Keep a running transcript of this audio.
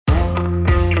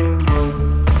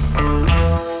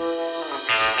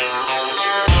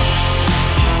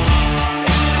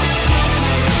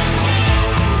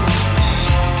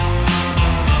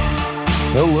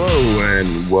Hello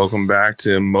and welcome back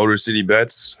to Motor City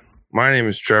Bets. My name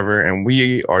is Trevor and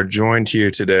we are joined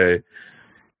here today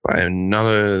by none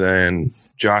other than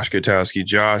Josh Gutowski.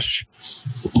 Josh,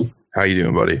 how you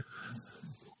doing, buddy?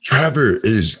 Trevor, it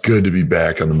is good to be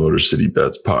back on the Motor City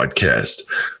Bets podcast.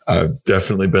 I've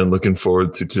definitely been looking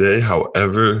forward to today.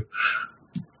 However,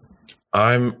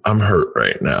 I'm hurt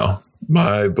right now.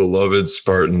 My beloved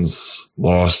Spartans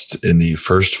lost in the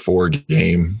first 4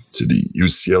 game to the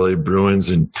UCLA Bruins,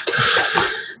 and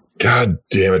God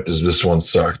damn it, does this one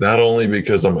suck. Not only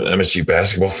because I'm an MSU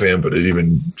basketball fan, but it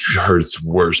even hurts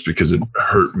worse because it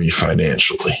hurt me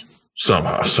financially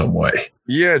somehow, some way.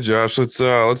 Yeah, Josh,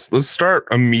 let's start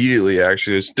immediately,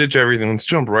 actually. Let's ditch everything. Let's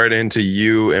jump right into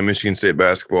you and Michigan State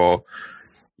basketball.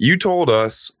 You told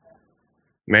us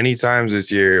many times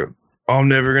this year, I'm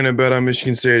never going to bet on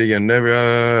Michigan State again.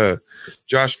 Never.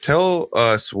 Josh, tell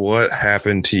us what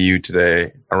happened to you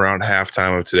today around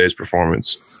halftime of today's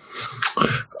performance.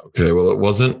 Okay, well, it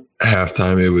wasn't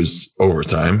halftime. It was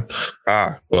overtime.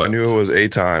 I knew it was a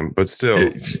time, but still.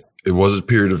 It was a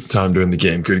period of time during the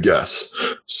game. Good guess.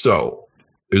 So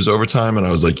it was overtime, and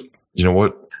I was like, you know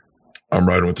what? I'm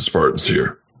riding with the Spartans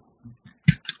here.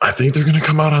 I think they're going to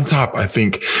come out on top. I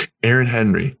think Aaron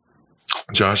Henry,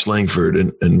 Josh Langford,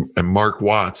 and Mark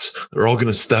Watts, they're all going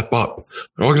to step up.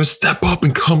 They're all going to step up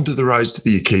and come to the rise to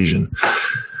the occasion.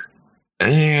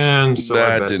 And so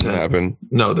that didn't happen.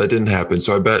 No, that didn't happen.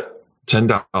 So I bet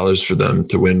 $10 for them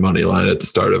to win money line at the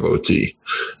start of OT.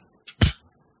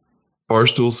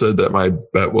 Barstool said that my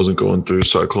bet wasn't going through,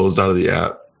 so I closed out of the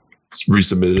app,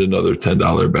 resubmitted another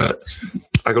 $10 bet.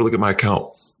 I go look at my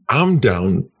account. I'm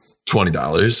down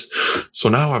 $20. So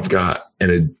now I've got an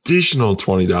additional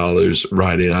 $20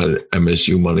 riding on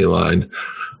MSU money line.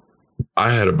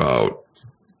 I had about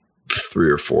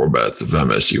 3 or 4 bets of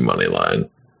MSU money line.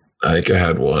 I think I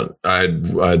had one. I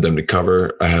had them to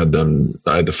cover. I had the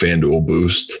FanDuel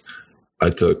boost.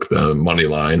 I took the money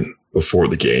line before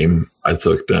the game. I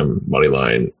took them money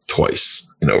line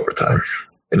twice in overtime.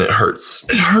 And it hurts.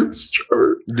 It hurts,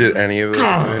 Trevor. Did any of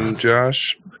them win,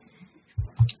 Josh?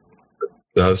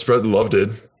 Spread the love did.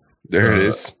 There it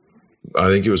is. I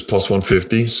think it was plus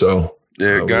 150. So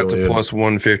yeah, it got to plus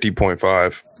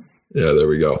 150.5. Yeah, there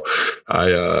we go.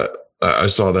 I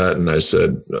saw that and I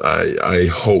said, I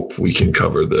hope we can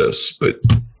cover this, but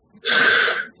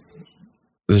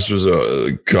this was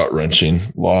a gut-wrenching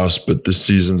loss, but the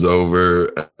season's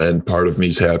over, and part of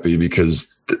me's happy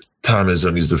because Tom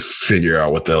Izzo needs to figure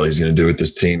out what the hell he's going to do with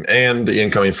this team, and the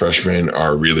incoming freshmen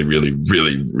are really, really,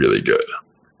 really, really good.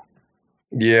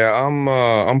 Yeah,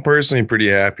 I'm personally pretty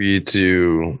happy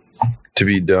to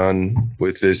be done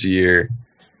with this year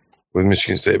with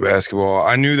Michigan State basketball.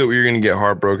 I knew that we were going to get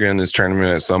heartbroken in this tournament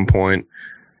at some point,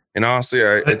 and honestly,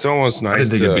 it's almost nice. I didn't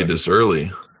think it'd be this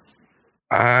early.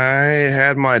 I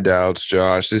had my doubts,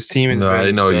 Josh. This team has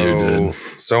been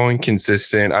so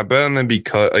inconsistent. I bet on them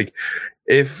because, like,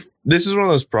 if this is one of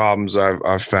those problems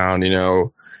I've found,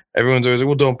 everyone's always like,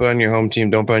 well, don't bet on your home team.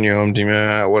 Don't bet on your home team.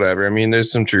 Whatever. I mean,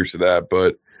 there's some truth to that.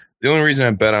 But the only reason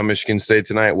I bet on Michigan State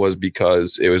tonight was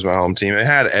because it was my home team. It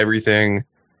had everything.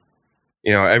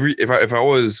 If I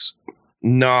was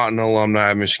not an alumni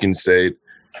of Michigan State,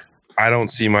 I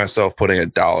don't see myself putting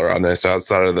 $1 on this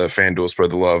outside of the FanDuel Spread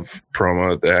the Love promo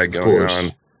that they had going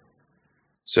on.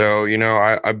 So,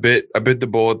 I bit the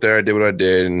bullet there. I did what I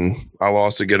did, and I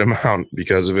lost a good amount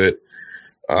because of it.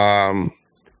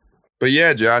 But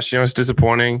yeah, Josh, it's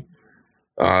disappointing.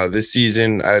 This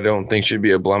season, I don't think should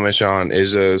be a blemish on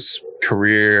Izzo's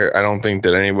career. I don't think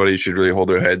that anybody should really hold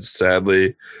their heads,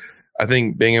 sadly. I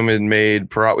think Bingham had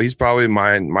he's probably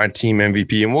my team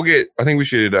MVP, and I think we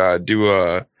should do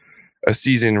a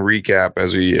season recap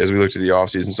as we look to the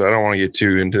offseason. So I don't want to get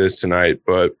too into this tonight,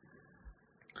 but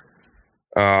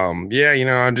I'm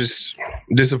just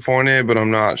disappointed, but I'm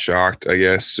not shocked, I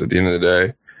guess, at the end of the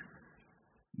day.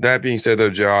 That being said, though,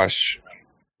 Josh,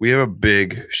 we have a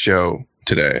big show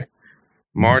today.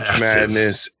 March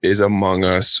Madness is among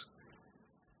us.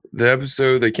 The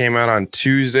episode that came out on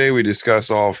Tuesday, we discussed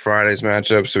all Friday's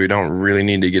matchups, so we don't really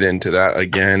need to get into that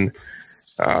again.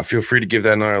 Feel free to give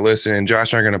that another listen. And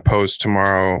Josh and I are going to post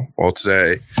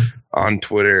today on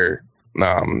Twitter,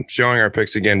 showing our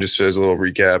picks again, just as a little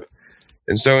recap.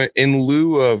 And so in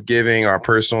lieu of giving our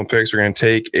personal picks, we're going to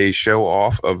take a show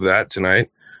off of that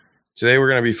tonight. Today, we're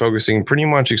going to be focusing pretty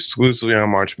much exclusively on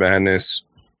March Madness.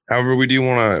 However, we do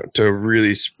want to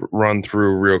really run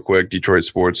through real quick Detroit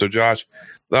sports. So, Josh,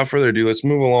 without further ado, let's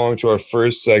move along to our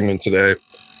first segment today,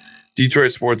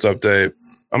 Detroit sports update.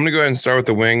 I'm going to go ahead and start with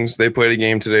the Wings. They played a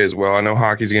game today as well. I know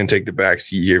hockey's going to take the back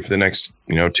seat here for the next,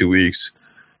 2 weeks.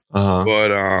 Uh-huh.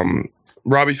 But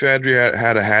Robbie Fadry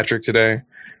had a hat trick today.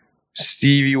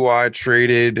 Stevie Y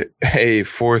traded a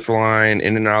fourth line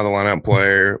in and out of the lineup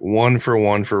player,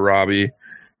 1-for-1 for Robbie,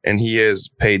 and he has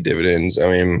paid dividends. I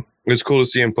mean, it's cool to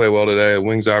see him play well today. The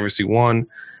Wings obviously won.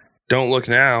 Don't look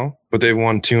now, but they've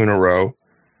won 2 in a row.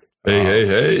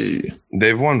 Hey.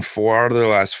 They've won 4 out of their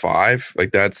last 5.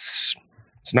 Like, it's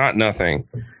not nothing.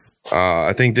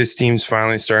 I think this team's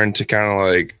finally starting to kind of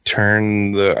like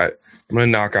turn I'm going to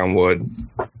knock on wood.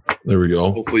 There we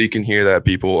go. Hopefully you can hear that,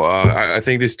 people. I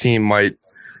think this team might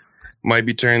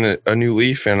be turning a new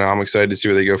leaf, and I'm excited to see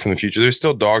where they go from the future. They're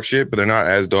still dog shit, but they're not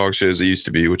as dog shit as they used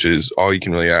to be, which is all you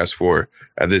can really ask for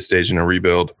at this stage in a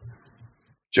rebuild.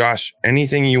 Josh,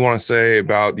 anything you want to say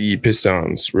about the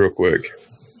Pistons real quick?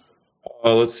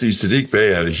 Let's see. Saddiq Bey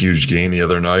had a huge game the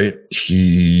other night.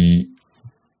 He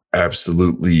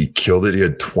absolutely killed it. He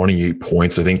had 28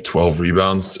 points, I think 12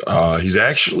 rebounds. He's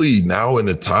actually now in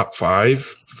the top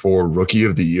 5 for Rookie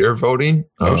of the Year voting.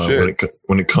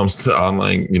 When it comes to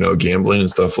online, gambling and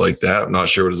stuff like that. I'm not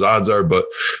sure what his odds are, but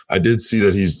I did see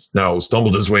that he's now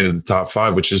stumbled his way into the top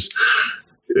 5, which is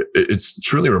it's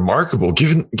truly remarkable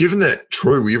given that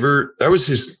Troy Weaver, that was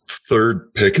his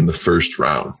 3rd pick in the first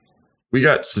round. We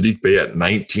got Saddiq Bey at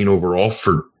 19 overall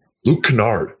for Luke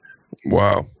Kennard.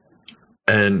 Wow.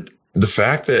 And the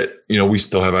fact that, we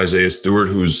still have Isaiah Stewart,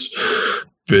 who's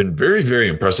been very, very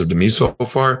impressive to me so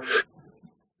far.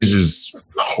 He's just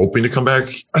hoping to come back,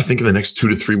 I think, in the next 2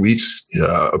 to 3 weeks.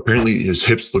 Apparently his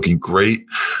hip's looking great.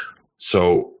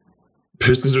 So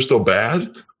Pistons are still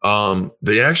bad.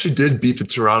 They actually did beat the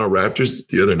Toronto Raptors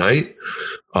the other night.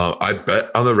 I bet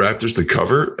on the Raptors to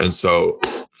cover. And so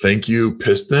thank you,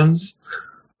 Pistons.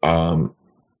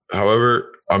 However,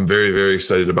 I'm very, very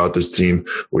excited about this team.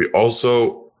 We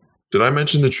also, did I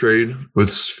mention the trade with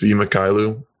Svi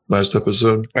Mykhailiuk last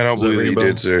episode? I don't believe that you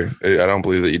did, sir. I don't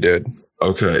believe that you did.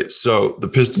 Okay, so the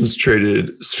Pistons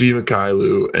traded Svi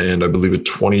Mykhailiuk and I believe a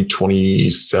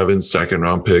 2027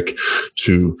 second-round pick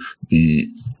to the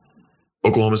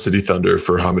Oklahoma City Thunder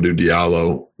for Hamidou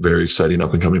Diallo. Very exciting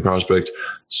up-and-coming prospect.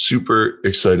 Super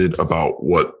excited about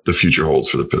what the future holds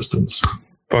for the Pistons.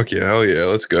 Fuck yeah, hell yeah,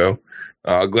 let's go.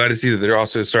 Glad to see that they're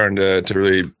also starting to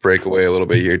really break away a little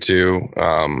bit here too.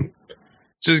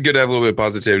 It's just good to have a little bit of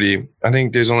positivity. I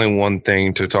think there's only one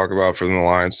thing to talk about from the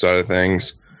Lions side of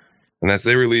things, and that's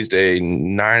they released a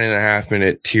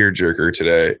 9.5-minute tearjerker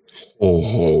today.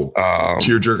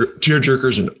 Tearjerker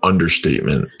is an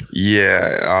understatement.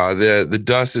 Yeah, the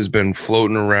dust has been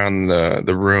floating around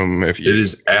the room. If you it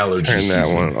is allergy turn that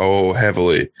season. one,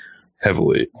 heavily.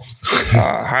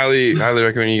 Highly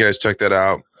recommend you guys check that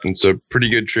out. It's a pretty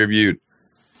good tribute.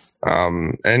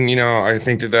 And I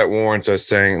think that warrants us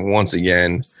saying once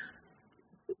again,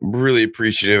 really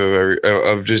appreciative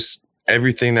of just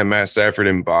everything that Matt Stafford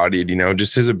embodied,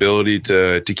 just his ability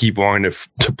to keep wanting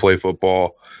to play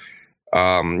football.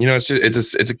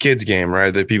 It's a kid's game,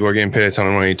 right? That people are getting paid a ton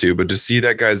of money to, but to see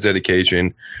that guy's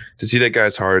dedication, to see that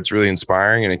guy's heart, it's really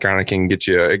inspiring, and it kind of can get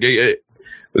you.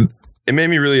 It made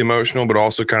me really emotional, but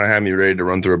also kind of had me ready to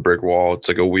run through a brick wall. It's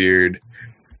like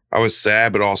I was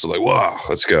sad, but also like, wow,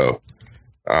 let's go.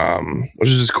 Which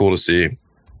is just cool to see.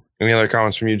 Any other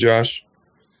comments from you, Josh?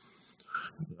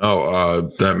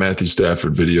 That Matthew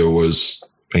Stafford video was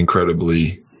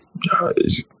incredibly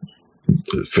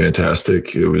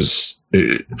fantastic. To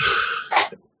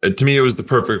me, it was the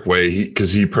perfect way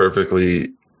because he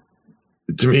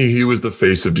was the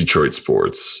face of Detroit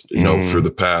sports, for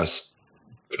the past,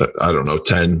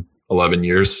 10, 11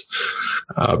 years.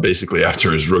 Basically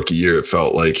after his rookie year, it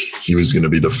felt like he was going to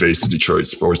be the face of Detroit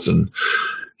sports. And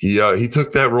he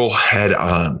took that role head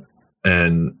on,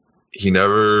 and he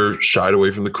never shied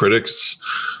away from the critics.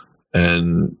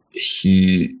 And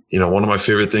he, one of my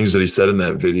favorite things that he said in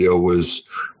that video was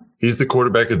he's the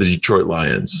quarterback of the Detroit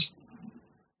Lions.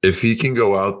 If he can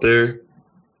go out there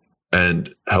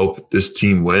and help this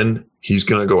team win, he's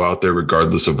going to go out there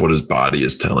regardless of what his body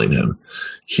is telling him.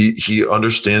 He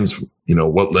understands,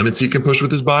 what limits he can push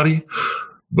with his body,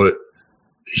 but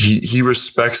he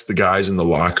respects the guys in the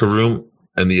locker room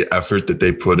and the effort that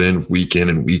they put in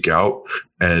and week out.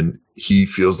 And he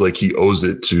feels like he owes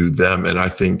it to them. And I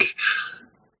think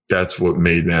that's what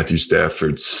made Matthew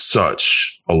Stafford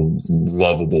such a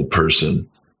lovable person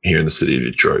here in the city of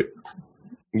Detroit.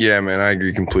 Yeah, man, I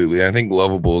agree completely. I think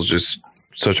lovable is just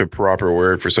such a proper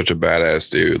word for such a badass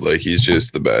dude. Like, he's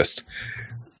just the best.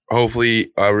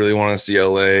 Hopefully, I really want to see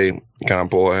LA kind of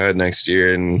pull ahead next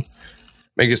year and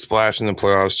make a splash in the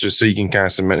playoffs just so he can kind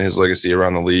of cement his legacy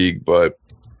around the league. But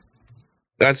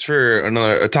that's for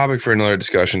a topic for another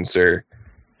discussion, sir.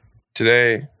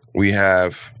 Today, we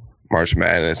have March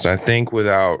Madness. And I think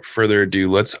without further ado,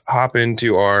 let's hop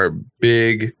into our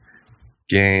big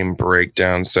game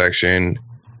breakdown section.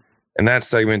 And that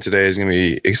segment today is going to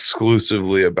be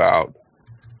exclusively about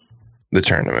the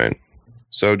tournament.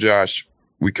 So, Josh,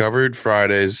 we covered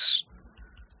Friday's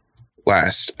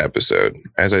last episode.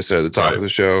 As I said at the top of the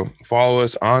show, follow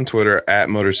us on Twitter at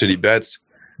Motor City Bets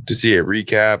to see a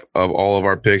recap of all of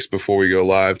our picks before we go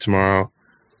live tomorrow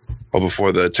or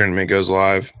before the tournament goes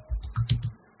live.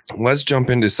 Let's jump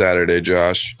into Saturday,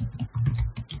 Josh.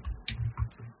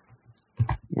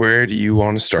 Where do you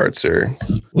want to start, sir?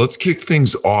 Let's kick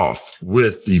things off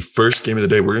with the first game of the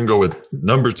day. We're going to go with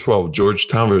number 12,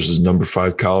 Georgetown versus number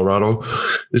 5, Colorado.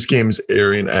 This game is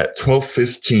airing at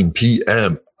 12:15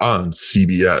 p.m. on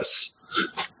CBS.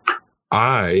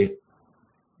 I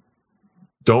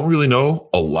don't really know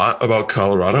a lot about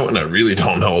Colorado, and I really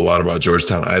don't know a lot about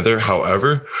Georgetown either.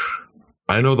 However,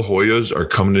 I know the Hoyas are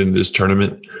coming into this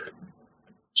tournament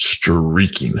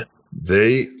streaking.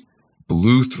 They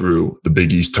blew through the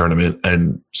Big East tournament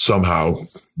and somehow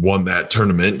won that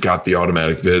tournament, got the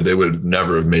automatic bid. They would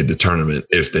never have made the tournament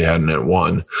if they hadn't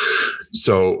won.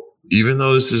 So even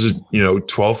though this is,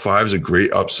 12-5 is a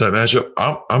great upset matchup,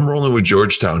 I'm rolling with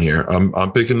Georgetown here.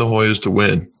 I'm picking the Hoyas to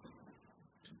win.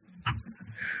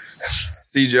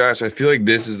 See, Josh, I feel like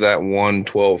this is that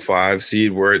 1-12-5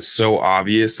 seed where it's so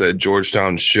obvious that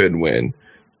Georgetown should win.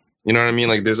 You know what I mean?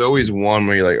 Like, there's always one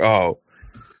where you're like, oh,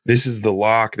 this is the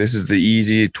lock. This is the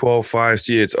easy 12-5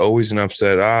 seed. It's always an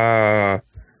upset. I'm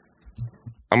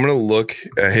going to look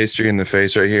at history in the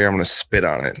face right here. I'm going to spit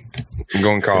on it. I'm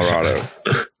going Colorado.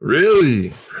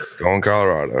 Really? Going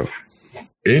Colorado.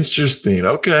 Interesting.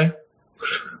 Okay.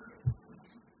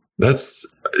 That's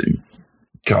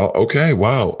okay.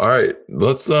 Wow. All right.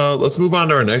 Let's move on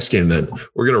to our next game then.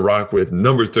 We're going to rock with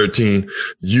number 13,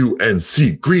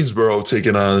 UNC Greensboro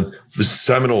taking on the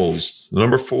Seminoles.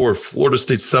 Number 4, Florida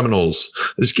State Seminoles.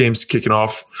 This game's tipping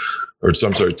off at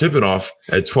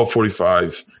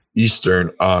 12:45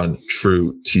 Eastern on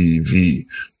True TV.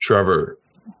 Trevor,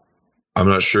 I'm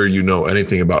not sure you know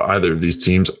anything about either of these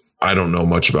teams. I don't know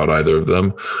much about either of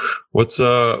them. What's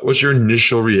your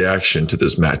initial reaction to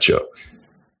this matchup?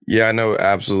 Yeah, I know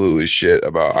absolutely shit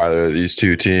about either of these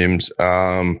two teams.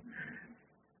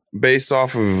 Based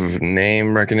off of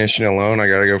name recognition alone, I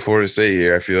got to go Florida State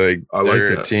here. I feel like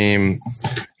they're a team.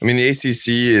 I mean, the ACC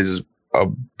is a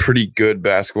pretty good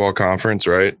basketball conference,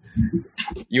 right?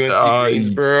 UNC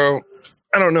Greensboro,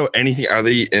 I don't know anything. Are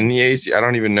they in the ACC? I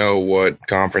don't even know what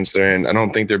conference they're in. I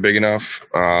don't think they're big enough.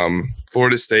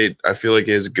 Florida State, I feel like,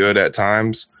 is good at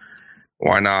times.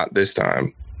 Why not this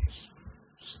time?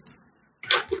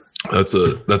 That's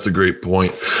a great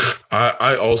point.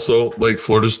 I also like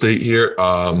Florida State here.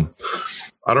 I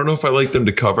don't know if I like them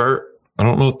to cover. I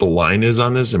don't know what the line is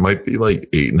on this. It might be like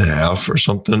 8.5 or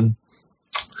something.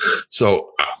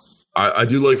 So I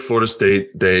do like Florida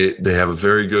State. They have a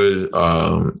very good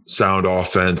sound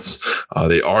offense.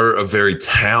 They are a very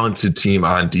talented team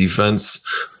on defense.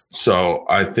 So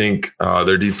I think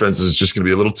their defense is just going to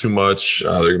be a little too much.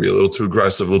 They're going to be a little too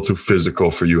aggressive, a little too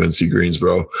physical for UNC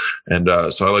Greensboro. And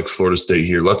so I like Florida State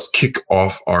here. Let's kick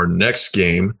off our next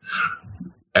game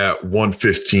at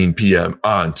 1:15 p.m.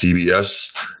 on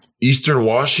TBS. Eastern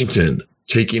Washington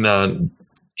taking on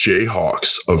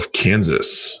Jayhawks of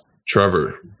Kansas.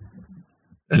 Trevor,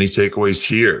 any takeaways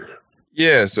here?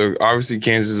 Yeah, so obviously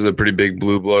Kansas is a pretty big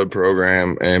blue blood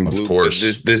program, and of course,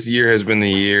 this year has been the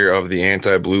year of the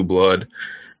anti-blue blood.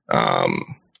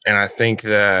 And I think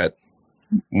that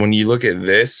when you look at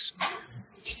this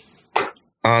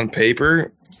on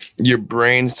paper, your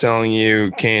brain's telling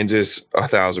you Kansas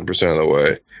 1,000% of the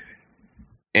way,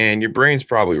 and your brain's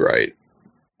probably right.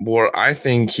 What I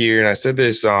think here, and I said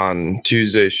this on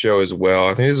Tuesday's show as well,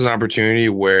 I think this is an opportunity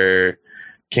where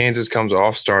Kansas comes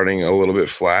off starting a little bit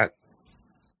flat.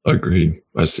 Agreed.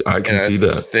 I can see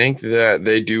that. I think that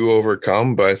they do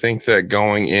overcome, but I think that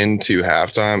going into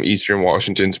halftime, Eastern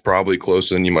Washington's probably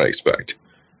closer than you might expect.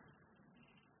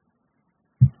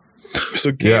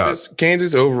 So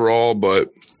Kansas overall,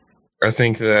 but I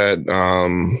think that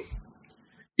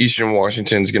Eastern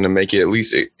Washington's going to make it at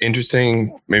least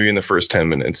interesting, maybe in the first 10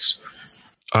 minutes.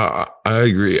 I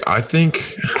agree. I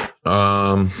think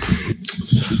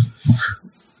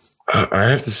I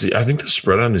have to see. I think the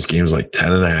spread on this game is like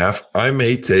 10.5. I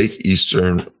may take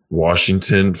Eastern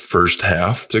Washington first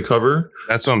half to cover.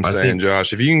 That's what I'm saying,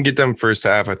 Josh. If you can get them first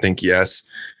half, I think yes.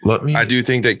 I do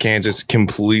think that Kansas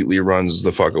completely runs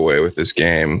the fuck away with this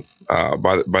game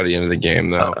by the end of the game,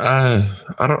 though.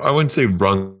 I wouldn't say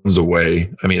runs away.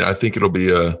 I mean, I think it'll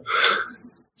be a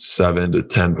 7 to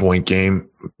 10 point game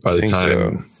by the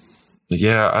time. So.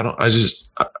 Yeah,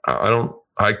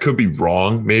 I could be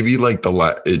wrong. Maybe like at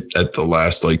the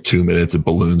last like 2 minutes, it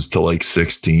balloons to like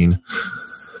 16.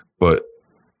 But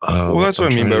well, that's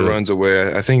what I mean by runs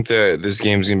away. I think that this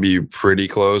game's gonna be pretty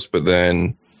close, but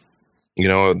then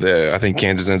I think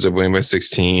Kansas ends up winning by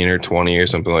 16 or 20 or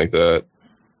something like that.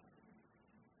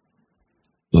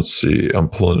 Let's see. I'm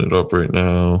pulling it up right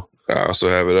now. I also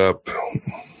have it up.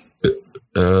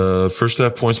 First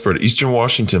half point spread: Eastern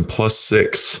Washington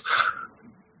 +6.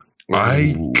 Ooh.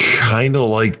 I kind of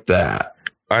like that.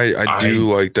 I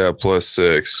do like that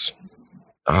 +6.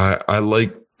 I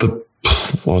like the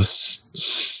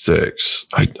 +6.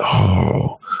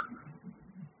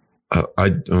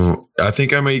 I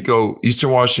think I may go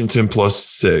Eastern Washington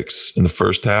 +6 in the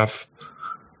first half.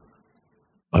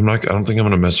 I don't think I'm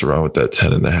going to mess around with that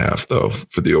 10.5 though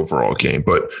for the overall game,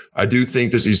 but I do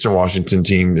think this Eastern Washington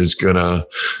team is going to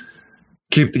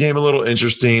keep the game a little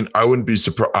interesting. I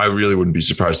really wouldn't be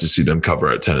surprised to see them cover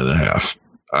at 10.5.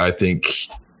 I think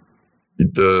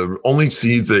the only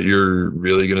seeds that you're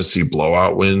really going to see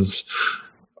blowout wins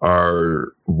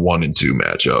are 1 and 2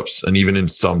 matchups. And even in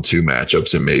some 2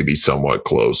 matchups, it may be somewhat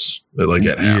close. Like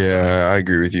at half. Yeah, I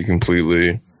agree with you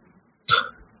completely.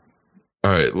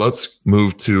 All right, let's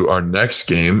move to our next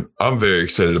game. I'm very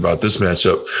excited about this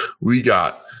matchup. We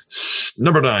got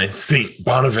number 9, St.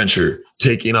 Bonaventure,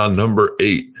 taking on number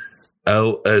 8,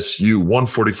 LSU,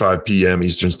 1:45 p.m.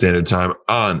 Eastern Standard Time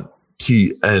on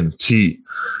TNT.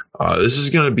 This is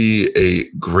going to be a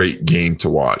great game to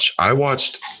watch. I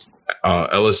watched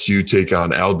LSU take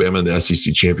on Alabama in the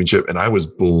SEC championship, and I was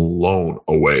blown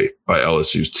away by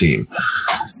LSU's team.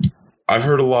 I've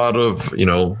heard a lot of,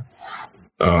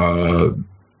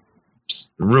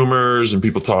 rumors and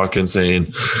people talking saying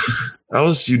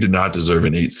LSU did not deserve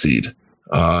an 8 seed.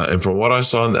 And from what I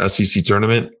saw in the SEC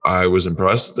tournament, I was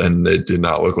impressed, and it did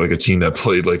not look like a team that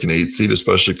played like an 8 seed,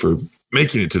 especially for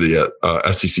making it to the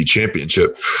SEC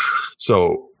championship.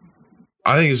 So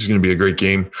I think this is going to be a great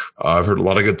game. I've heard a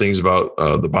lot of good things about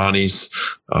the Bonnies.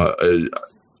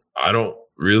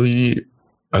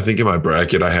 I think in my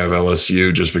bracket, I have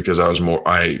LSU just because I've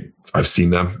seen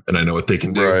them and I know what they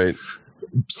can do. Right.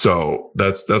 So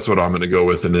that's what I'm going to go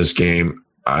with in this game.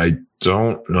 I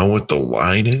don't know what the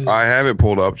line is. I have it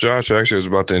pulled up, Josh. Actually, I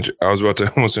was about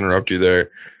to almost interrupt you there.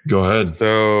 Go ahead.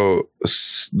 So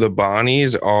the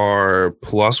Bonnies are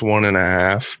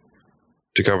 +1.5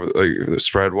 to cover the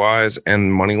spread wise,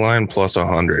 and money line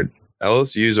 +100.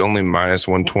 LSU is only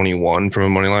 -121 from a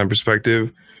money line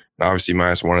perspective, and obviously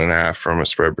 -1.5 from a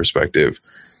spread perspective.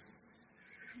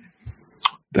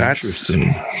 That's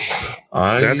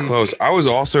close. I was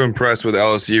also impressed with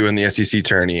LSU in the SEC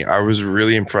tourney. I was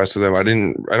really impressed with them. I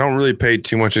don't really pay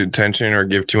too much attention or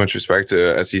give too much respect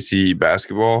to SEC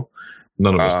basketball.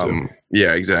 None of us do.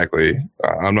 Yeah, exactly.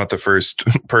 I'm not the first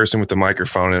person with a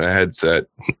microphone and a headset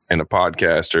and a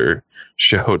podcast or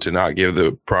show to not give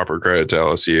the proper credit to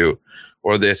LSU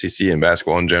or the SEC in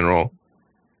basketball in general.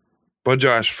 But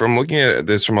Josh, from looking at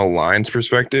this from a lines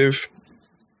perspective,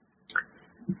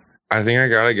 I think I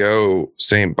gotta go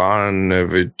St.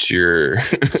 Bonaventure.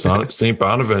 St.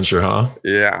 Bonaventure, huh?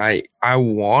 Yeah, I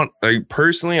want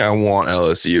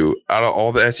LSU. Out of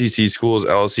all the SEC schools,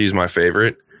 LSU is my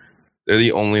favorite. They're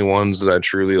the only ones that I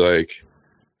truly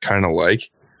kind of like.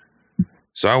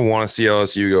 So I want to see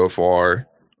LSU go far.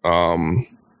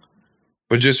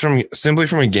 But just simply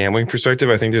from a gambling perspective,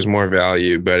 I think there's more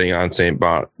value betting on St.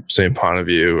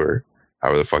 Bonaventure, or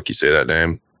however the fuck you say that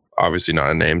name. Obviously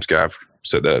not a names guy. I've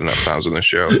said that enough times on the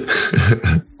show.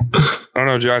 I don't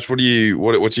know, Josh.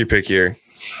 What's your pick here?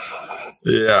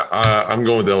 Yeah, I'm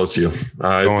going with LSU.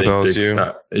 Going with LSU?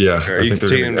 Yeah. Okay. Are you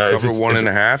taking them to cover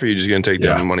 1.5, or are you just going to take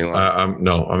them money line? I'm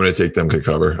going to take them to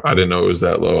cover. I didn't know it was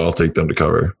that low. I'll take them to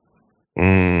cover.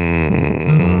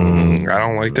 I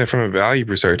don't like that from a value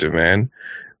perspective, man.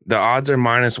 The odds are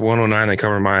 -109. They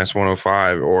cover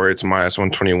 -105, or it's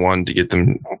 -121 to get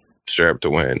them straight up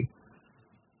to win.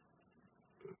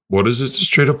 What is it to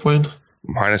straight up win?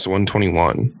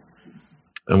 -121.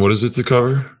 And what is it to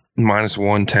cover?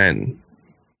 -110.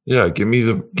 Yeah, give me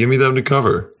them to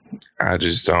cover. I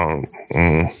just don't.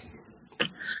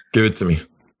 Give it to me.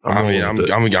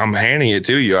 I'm handing it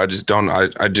to you. I just don't.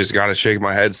 I just got to shake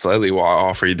my head slightly while I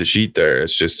offer you the sheet there.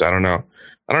 It's just I don't know,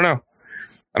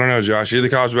 Josh. You're the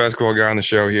college basketball guy on the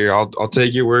show here. I'll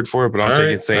take your word for it, but I'm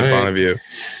taking St. Bonaventure.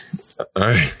 All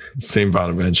right, St.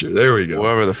 Bonaventure. There we go.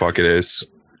 Whatever the fuck it is.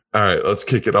 All right, let's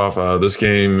kick it off. This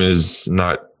game is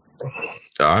not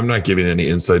I'm not giving any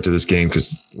insight to this game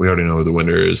because we already know who the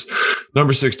winner is.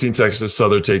 Number 16, Texas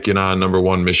Southern taking on number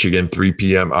 1, Michigan, 3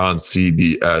 p.m. on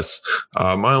CBS.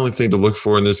 My only thing to look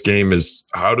for in this game is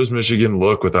how does Michigan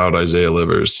look without Isaiah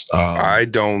Livers? I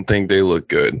don't think they look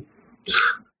good.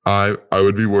 I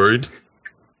would be worried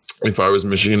if I was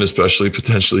Michigan, especially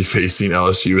potentially facing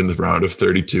LSU in the round of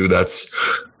 32. That's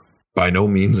by no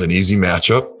means an easy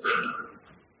matchup.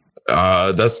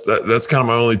 That's kind of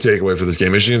my only takeaway for this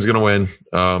game. Michigan's going to win,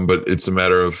 but it's a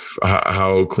matter of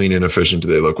how clean and efficient do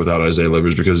they look without Isaiah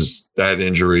Livers, because that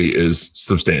injury is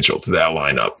substantial to that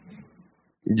lineup.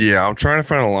 Yeah, I'm trying to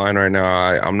find a line right now.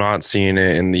 I'm not seeing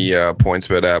it in the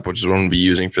PointsBet app, which is what I'm going to be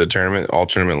using for the tournament, all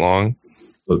tournament long.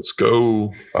 Let's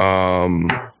go.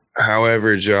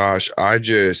 However, Josh, I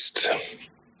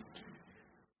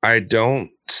don't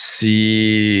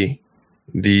see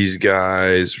these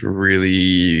guys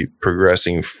really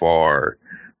progressing far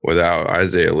without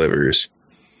Isaiah Livers.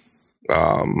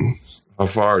 How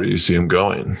far do you see him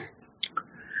going?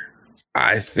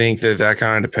 I think that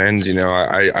kind of depends. You know,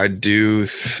 I do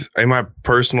in my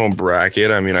personal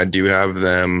bracket. I mean, I do have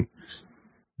them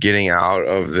getting out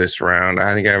of this round.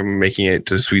 I think I'm making it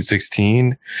to Sweet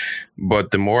 16.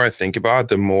 But the more I think about it,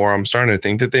 the more I'm starting to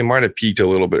think that they might have peaked a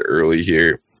little bit early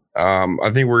here. I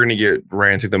think we're going to get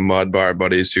ran through the mud by our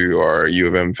buddies who are U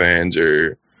of M fans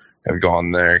or have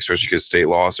gone there, especially because State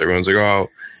lost. Everyone's like, oh,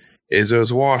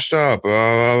 Izzo's washed up.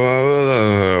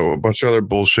 A bunch of other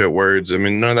bullshit words. I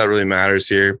mean, none of that really matters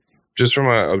here. Just from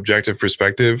an objective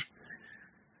perspective,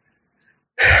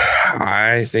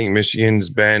 I think Michigan's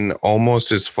been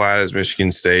almost as flat as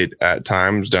Michigan State at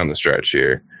times down the stretch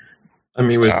here. I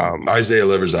mean, with Isaiah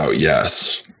Livers out,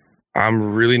 yes. I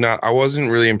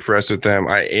wasn't really impressed with them.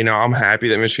 I'm happy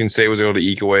that Michigan State was able to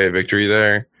eke away a victory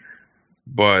there.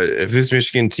 But if this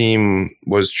Michigan team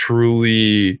was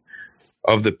truly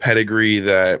of the pedigree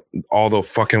that all the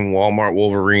fucking Walmart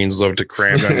Wolverines love to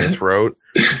cram down your throat,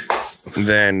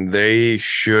 then they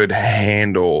should have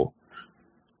handled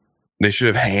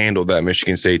that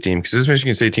Michigan State team, because this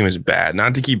Michigan State team is bad.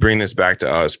 Not to keep bringing this back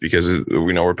to us because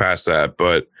we know we're past that,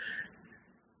 but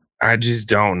I just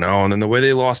don't know. And then the way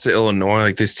they lost to Illinois,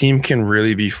 like, this team can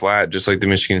really be flat, just like the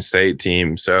Michigan State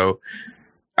team. So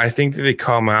I think that they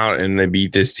come out and they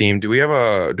beat this team. Do we have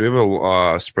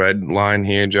a spread line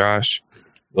here, Josh?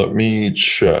 Let me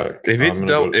check. If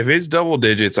it's double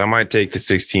digits, I might take the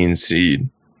 16 seed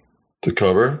to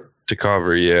cover. To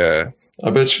cover, yeah. I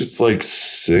bet you it's like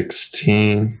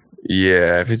 16.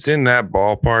 Yeah, if it's in that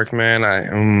ballpark, man,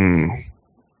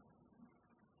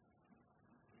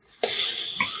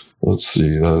 Let's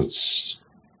see. That's.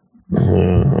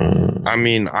 I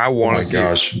mean, I want to see. Oh my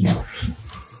gosh.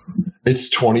 It's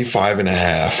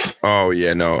 25.5. Oh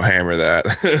yeah, no, hammer that.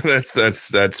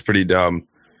 that's pretty dumb.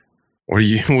 What do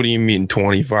you mean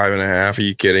 25.5? Are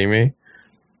you kidding me?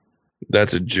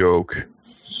 That's a joke.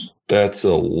 That's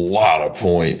a lot of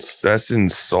points. That's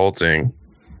insulting.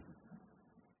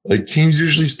 Like, teams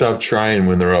usually stop trying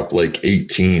when they're up like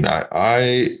 18.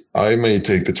 I may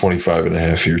take the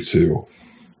 25.5 here too.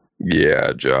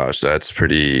 Yeah, Josh, that's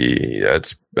pretty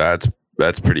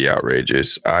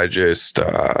outrageous. I just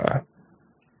no.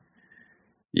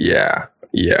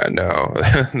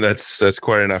 that's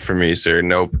quite enough for me, sir.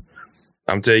 Nope.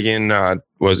 I'm taking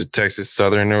was it Texas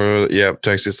Southern or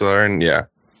Texas Southern, yeah.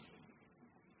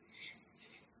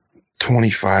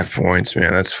 25 points,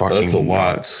 man. That's a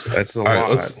lot. That's a lot.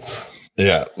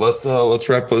 Let's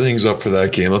wrap things up for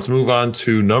that game. Let's move on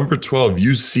to number 12,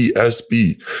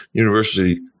 UCSB,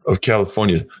 University of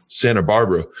California, Santa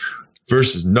Barbara,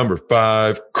 versus number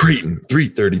 5, Creighton,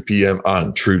 3:30 p.m.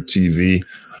 on True TV.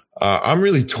 I'm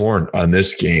really torn on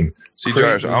this game. See,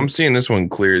 Creighton, Josh, I'm seeing this one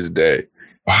clear as day.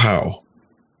 Wow.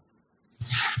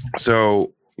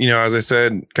 So, as I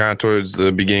said, kind of towards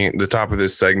the top of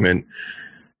this segment,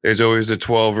 there's always a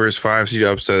 12 versus 5 seed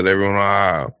upset that everyone,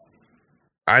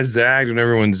 I zagged when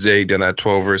everyone zigged on that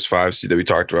 12 versus 5 seed that we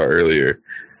talked about earlier.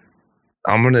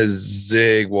 I'm going to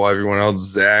zig while everyone else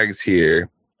zags here.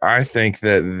 I think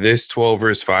that this 12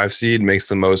 versus 5 seed makes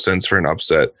the most sense for an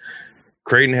upset.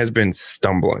 Creighton has been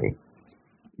stumbling.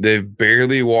 They've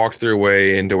barely walked their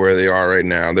way into where they are right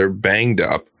now. They're banged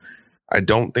up. I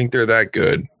don't think they're that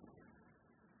good.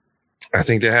 I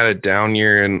think they had a down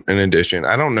year in addition.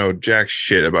 I don't know jack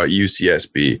shit about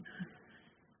UCSB.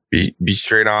 Be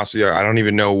straight honest with you. I don't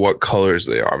even know what colors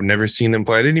they are. I've never seen them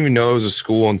play. I didn't even know it was a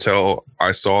school until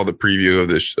I saw the preview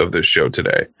of this show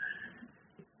today.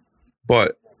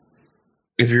 But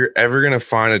if you're ever going to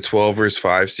find a 12 versus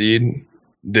 5 seed,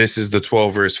 this is the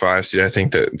 12 versus 5 seed I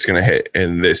think that it's going to hit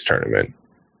in this tournament.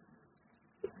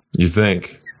 You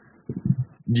think?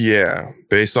 Yeah,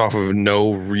 based off of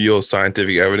no real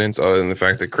scientific evidence other than the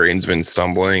fact that Creighton's been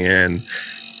stumbling, and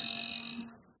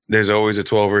there's always a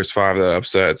 12 versus 5 that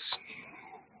upsets.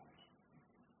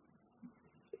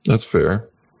 That's fair.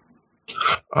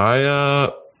 I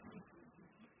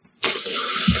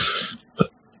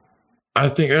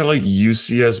think I like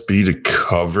UCSB to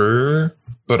cover,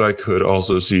 but I could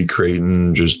also see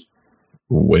Creighton just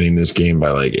winning this game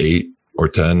by like 8 or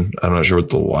 10. I'm not sure what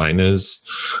the line is.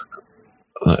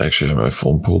 Actually, I have my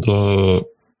phone pulled up.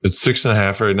 It's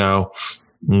 6.5 right now.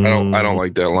 I don't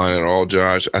like that line at all,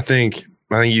 Josh. I think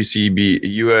USBC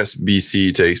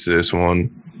takes this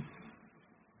one.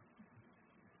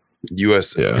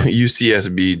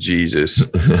 UCSB, Jesus.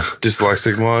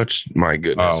 Dyslexic much? My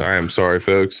goodness. I am sorry,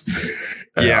 folks.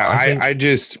 I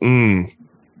just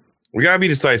we gotta be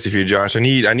decisive here, Josh. I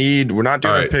need we're not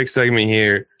doing a pick segment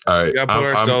here. All right. We gotta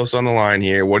put ourselves on the line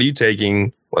here. What are you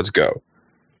taking? Let's go.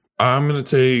 I'm gonna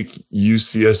take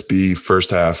UCSB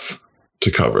first half to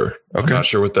cover. Okay. I'm not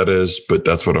sure what that is, but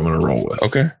that's what I'm gonna roll with.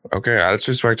 Okay. That's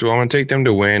respectable. I'm gonna take them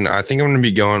to win. I think I'm gonna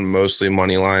be going mostly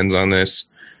money lines on this.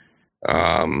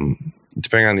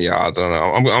 Depending on the odds, I don't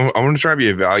know. I'm going to try to be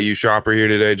a value shopper here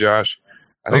today, Josh.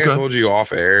 I think I told you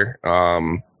off air.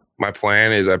 My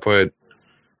plan is I put a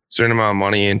certain amount of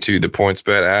money into the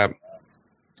PointsBet app,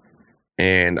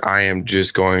 and I am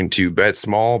just going to bet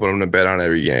small, but I'm going to bet on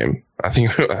every game. I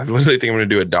literally think I'm going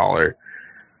to do $1.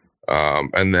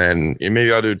 And then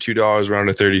maybe I'll do $2 round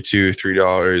to 32,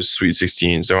 $3 Sweet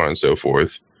 16, so on and so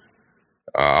forth.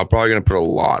 I'm probably going to put a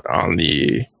lot on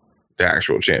the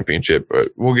actual championship, but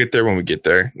we'll get there when we get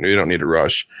there. We don't need to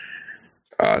rush.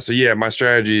 So yeah, my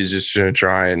strategy is just to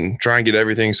try and get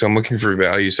everything. So I'm looking for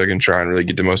value so I can try and really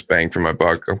get the most bang for my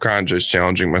buck. I'm kind of just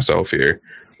challenging myself here.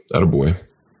 Attaboy.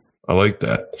 I like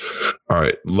that. All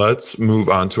right, let's move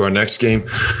on to our next game.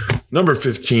 Number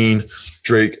 15,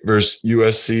 Drake versus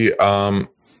USC.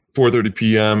 4:30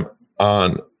 p.m.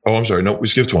 on. Oh, I'm sorry. No, we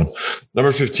skipped one.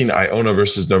 Number 15, Iona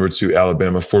versus number 2,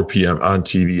 Alabama. 4 p.m. on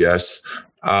TBS.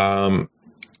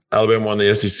 Alabama won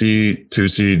the SEC 2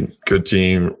 seed, good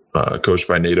team, coached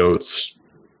by Nate Oates,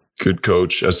 good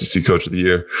coach, SEC coach of the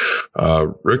year.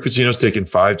 Rick Pitino's taken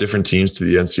 5 different teams to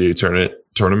the NCAA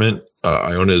tournament.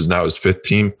 Iona is now his 5th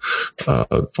team.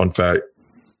 Fun fact.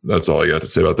 That's all I got to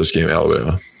say about this game,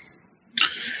 Alabama.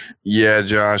 Yeah,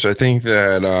 Josh, I think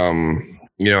that,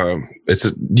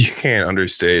 you can't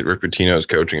understate Rick Pitino's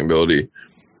coaching ability.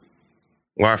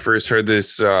 When I first heard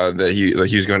this, that he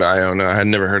was going to Iona, I had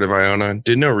never heard of Iona.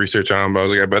 Did no research on him, but I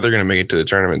was like, I bet they're going to make it to the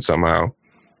tournament somehow.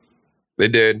 They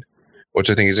did, which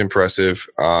I think is impressive.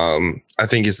 I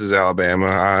think this is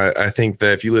Alabama. I think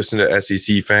that if you listen to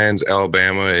SEC fans,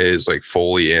 Alabama is like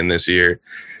fully in this year,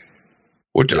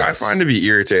 which I find to be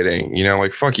irritating.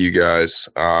 Fuck you guys.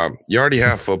 You already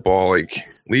have football. Like,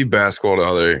 leave basketball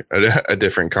to a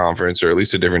different conference or at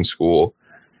least a different school.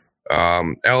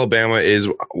 Alabama is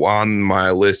on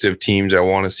my list of teams I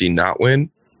want to see not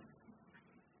win.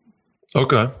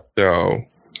 Okay. So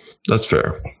that's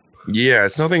fair. Yeah,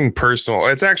 it's nothing personal.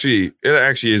 It actually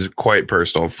is quite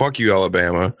personal. Fuck you,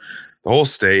 Alabama. The whole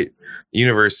state,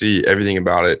 university, everything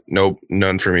about it. Nope,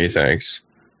 none for me, thanks.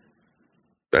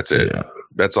 That's it. Yeah.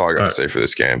 That's all I got to say for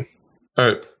this game. All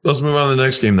right, let's move on to the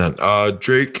next game then.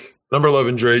 Drake, number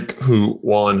 11 Drake, who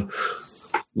won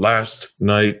last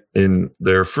night in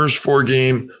their first 4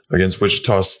 game against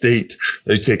Wichita State.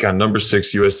 They take on number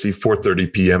 6 USC,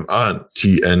 4:30 p.m. on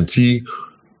TNT.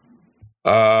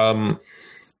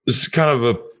 This is kind of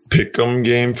a pick-em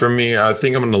game for me. I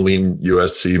think I'm going to lean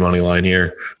USC money line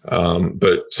here.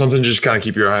 But something to just kind of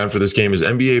keep your eye on for this game is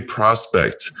NBA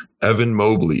prospect Evan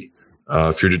Mobley.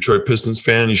 If you're a Detroit Pistons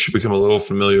fan, you should become a little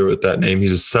familiar with that name.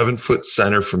 He's a 7-foot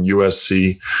center from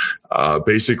USC.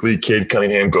 Basically, Cade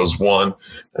Cunningham goes 1,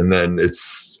 and then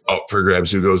it's up for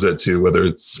grabs who goes at 2, whether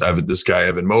it's this guy,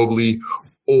 Evan Mobley,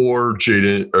 or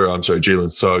Jalen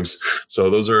Suggs. So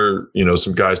those are,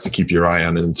 some guys to keep your eye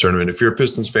on in the tournament if you're a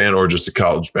Pistons fan or just a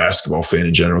college basketball fan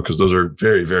in general, because those are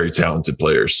very, very talented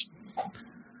players.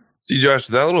 See, Josh,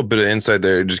 that little bit of insight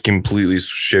there just completely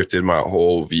shifted my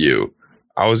whole view.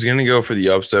 I was going to go for the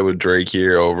upset with Drake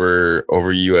here over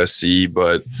USC,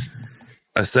 but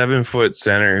a 7-foot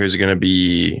center who's going to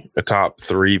be a top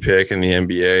 3 pick in the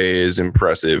NBA is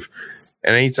impressive.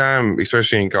 And anytime,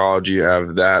 especially in college, you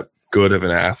have that good of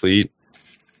an athlete,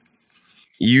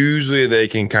 usually they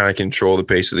can kind of control the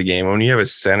pace of the game. When you have a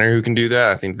center who can do that,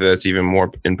 I think that's even more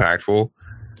impactful.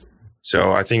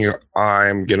 So I think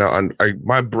I'm going to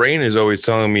my brain is always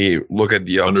telling me, look at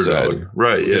the upset. Underdog.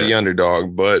 Right, yeah. The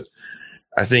underdog, but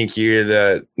I think here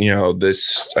that,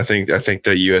 I think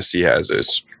that USC has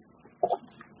this.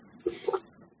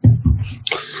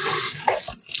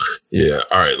 Yeah.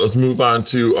 All right. Let's move on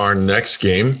to our next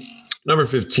game. Number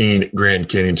 15, Grand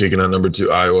Canyon taking on number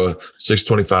 2, Iowa,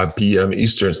 6:25 p.m.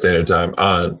 Eastern Standard Time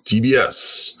on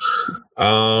TBS.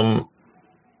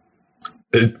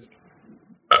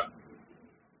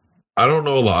 I don't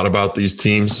know a lot about these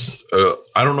teams.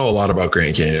 I don't know a lot about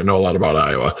Grand Canyon. I know a lot about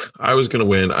Iowa. Iowa's going to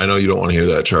win. I know you don't want to hear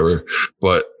that, Trevor,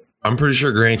 but I'm pretty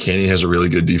sure Grand Canyon has a really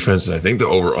good defense, and I think the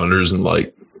over/unders in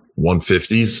like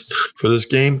 150s for this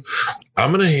game.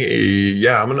 I'm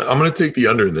gonna take the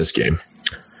under in this game.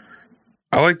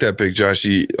 I like that pick, Josh.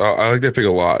 I like that pick a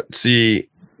lot. See,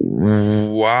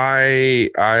 why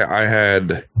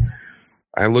I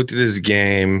looked at this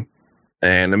game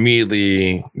and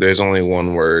immediately there's only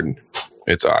one word.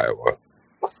 It's Iowa.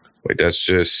 Like, that's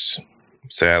just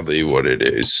sadly what it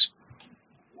is.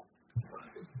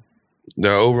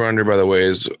 The over-under, by the way,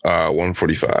 is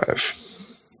 145.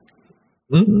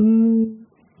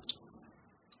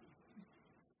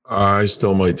 I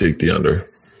still might take the under.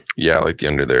 Yeah, I like the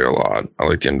under there a lot.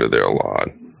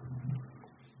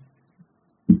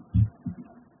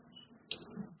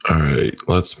 All right,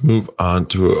 let's move on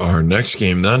to our next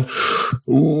game then.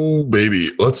 Ooh,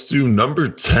 baby. Let's do number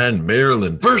 10,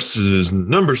 Maryland versus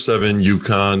number 7,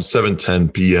 UConn,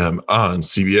 7:10 p.m. on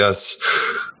CBS.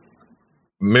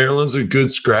 Maryland's a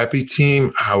good, scrappy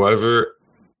team. However,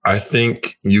 I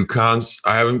think UConn's,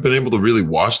 I haven't been able to really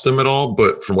watch them at all,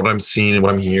 but from what I'm seeing and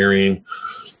what I'm hearing,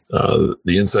 the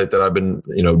insight that I've been,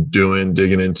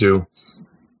 digging into,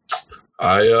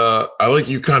 I like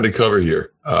UConn to cover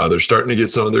here. They're starting to get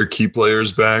some of their key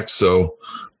players back, so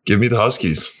give me the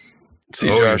Huskies. See,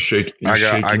 Josh, I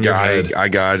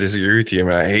gotta disagree with you,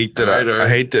 man. I hate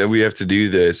that we have to do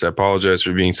this. I apologize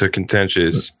for being so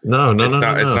contentious. No.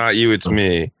 It's not you, it's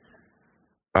me.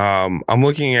 I'm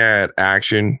looking at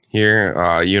action here.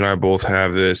 You and I both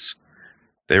have this.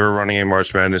 They were running a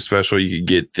March Madness special. You could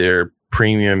get their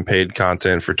premium paid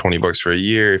content for $20 for a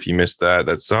year. If you missed that,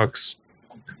 that sucks.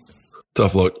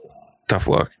 Tough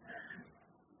luck.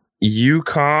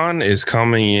 UConn is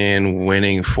coming in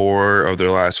winning 4 of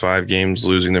their last 5 games,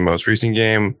 losing their most recent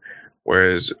game,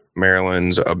 whereas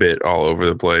Maryland's a bit all over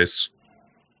the place.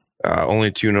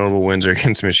 Only 2 notable wins are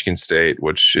against Michigan State,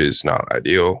 which is not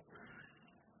ideal.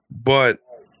 But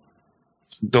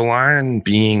the line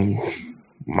being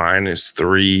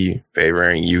 -3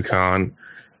 favoring UConn,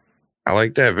 I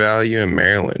like that value in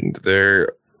Maryland.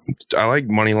 I like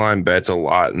moneyline bets a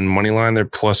lot, and moneyline they're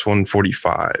plus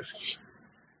 145.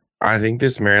 I think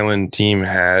this Maryland team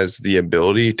has the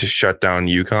ability to shut down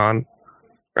UConn.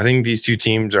 I think these two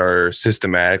teams are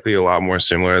systematically a lot more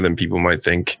similar than people might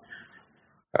think.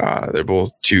 They're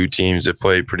both two teams that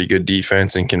play pretty good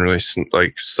defense and can really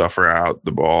suffer out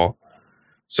the ball.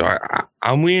 So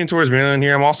I'm leaning towards Maryland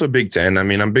here. I'm also Big Ten. I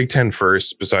mean, I'm Big Ten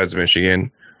first besides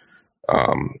Michigan.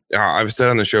 I've said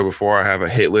on the show before, I have a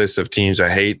hit list of teams I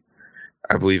hate.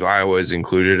 I believe Iowa is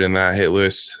included in that hit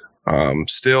list.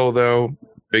 Still, though,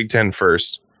 Big Ten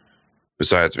first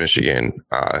besides Michigan.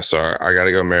 So I got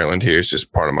to go Maryland here. It's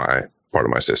just part of my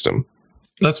system.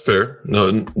 That's fair.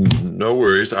 No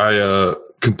worries. I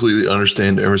completely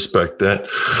understand and respect that.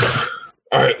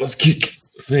 All right, let's kick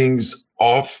things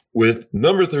off with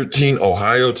number 13,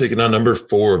 Ohio, taking on number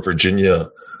 4, Virginia,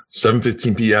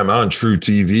 7:15 p.m. on True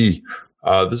TV.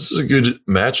 This is a good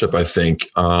matchup, I think.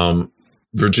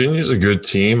 Virginia's a good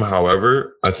team.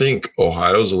 However, I think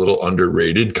Ohio's a little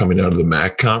underrated coming out of the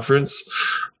MAC conference.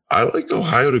 I like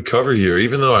Ohio to cover here,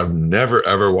 even though I've never,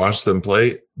 ever watched them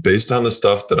play. Based on the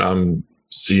stuff that I'm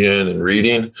seeing and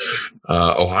reading,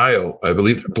 Ohio, I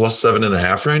believe they're plus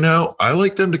 7.5 right now. I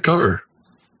like them to cover.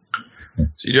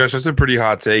 See, Josh, that's a pretty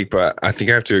hot take, but I think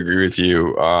I have to agree with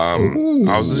you. I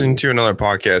was listening to another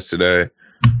podcast today.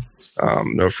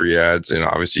 No free ads, and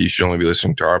obviously you should only be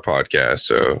listening to our podcast.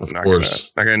 So I'm not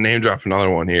gonna name drop another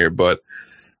one here. But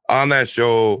on that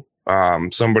show,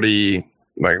 somebody,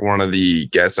 like one of the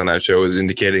guests on that show, was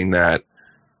indicating that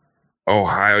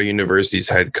Ohio University's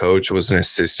head coach was an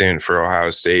assistant for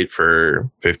Ohio State for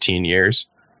 15 years.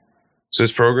 So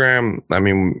this program, I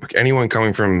mean, anyone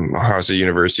coming from Ohio State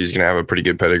University is going to have a pretty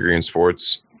good pedigree in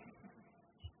sports.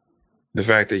 The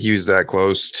fact that he was that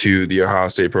close to the Ohio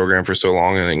State program for so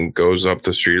long and then goes up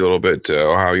the street a little bit to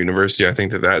Ohio University, I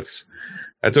think that's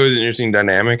always an interesting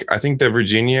dynamic. I think that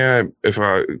Virginia,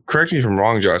 correct me if I'm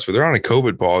wrong, Josh, but they're on a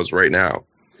COVID pause right now.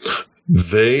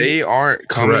 They aren't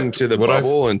coming to the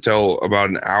bubble until about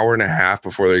an hour and a half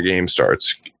before their game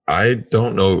starts. I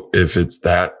don't know if it's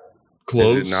that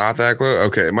close. Is it not that close?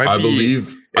 Okay, it might be.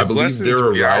 I believe they're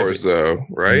arriving, hours though,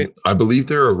 right? I believe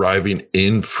they're arriving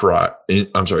they're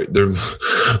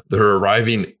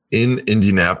arriving in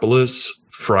Indianapolis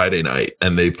Friday night,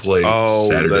 and they play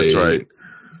Saturday. That's right.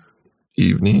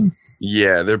 Evening.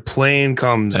 Yeah, their plane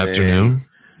comes Afternoon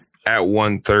at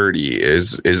 1:30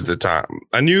 is the time.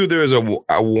 I knew there was a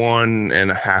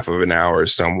 1.5 of an hour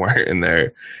somewhere in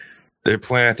there. Their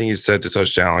plane, I think, is set to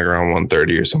touchdown like around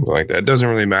 1:30 or something like that. It doesn't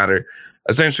really matter.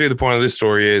 Essentially, the point of this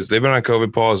story is they've been on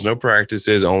COVID pause, no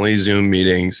practices, only Zoom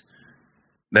meetings.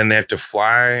 Then they have to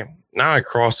fly, not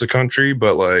across the country,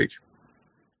 but like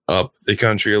up the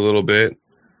country a little bit.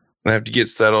 They have to get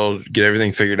settled, get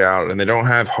everything figured out, and they don't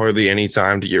have hardly any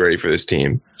time to get ready for this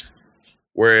team.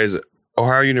 Whereas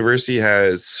Ohio University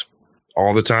has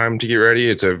all the time to get ready.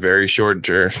 It's a very short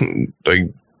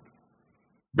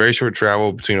very short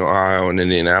travel between Ohio and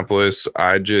Indianapolis.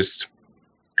 I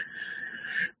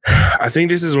think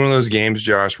this is one of those games,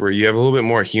 Josh, where you have a little bit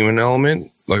more human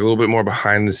element, like a little bit more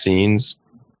behind the scenes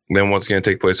than what's going to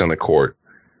take place on the court.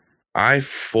 I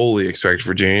fully expect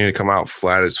Virginia to come out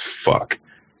flat as fuck.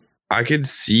 I could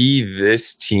see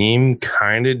this team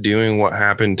kind of doing what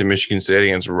happened to Michigan State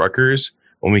against Rutgers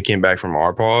when we came back from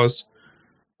our pause.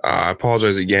 I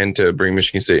apologize again to bring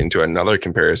Michigan State into another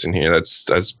comparison here.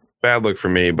 That's bad look for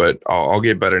me, but I'll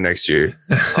get better next year,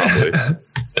 probably.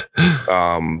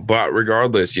 But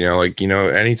regardless,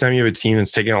 anytime you have a team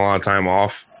that's taking a lot of time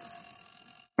off,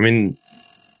 I mean,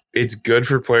 it's good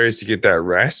for players to get that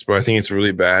rest, but I think it's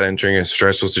really bad entering a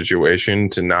stressful situation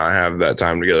to not have that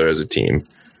time together as a team.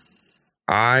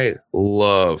 I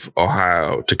love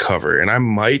Ohio to cover, and I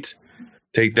might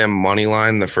take them money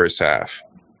line the first half.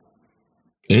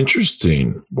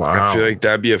 Interesting. Wow. I feel like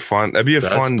that'd be a fun bet. That'd be a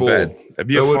fun bet. That'd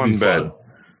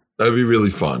be really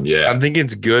fun. Yeah. I think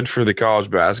it's good for the college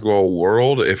basketball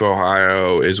world if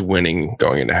Ohio is winning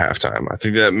going into halftime. I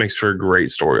think that makes for great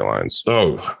storylines.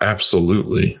 Oh,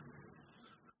 absolutely.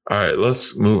 All right,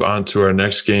 let's move on to our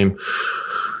next game.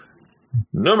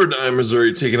 Number 9,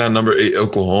 Missouri taking on number 8,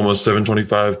 Oklahoma,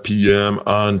 7:25 p.m.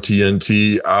 on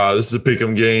TNT. This is a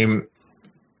pick'em game.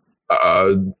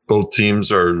 Both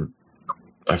teams are,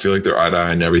 I feel like they're eye to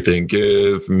eye and everything.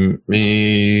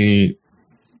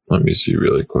 Let me see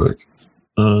really quick.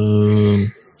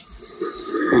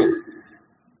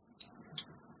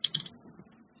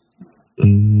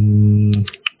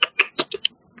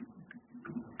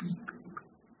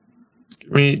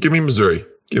 Give me Missouri.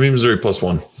 Give me Missouri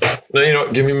 +1. No, you know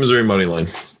what? Give me Missouri money line.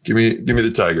 Give me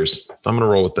the Tigers. I'm gonna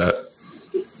roll with that.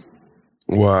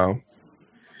 Wow.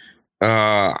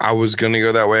 I was gonna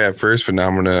go that way at first, but now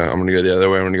I'm gonna go the other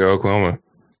way. I'm gonna go Oklahoma.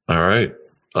 All right.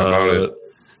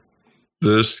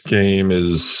 This game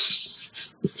is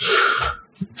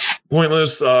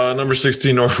pointless. Number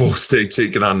 16 Norfolk State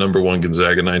taking on number 1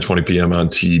 Gonzaga, 9:20 p.m. on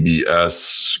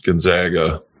TBS.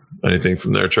 Gonzaga. Anything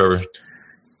from there, Trevor?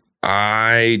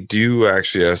 I do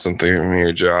actually have something from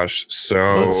here, Josh. So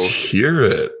let's hear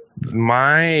it.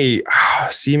 Man,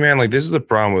 like this is the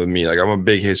problem with me. Like I'm a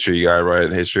big history guy,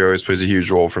 right? History always plays a huge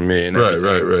role for me. And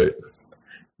right.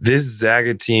 This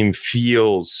Zaga team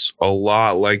feels a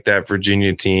lot like that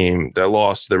Virginia team that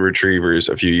lost to the Retrievers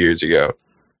a few years ago.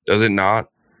 Does it not?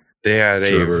 They had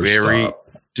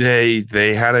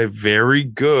they had a very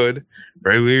good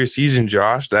regular season,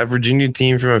 Josh. That Virginia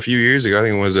team from a few years ago, I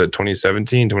think it was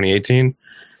 2017, 2018.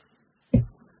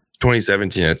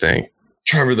 2017, I think.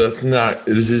 Trevor, this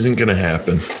isn't going to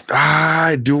happen.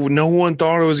 No one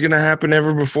thought it was going to happen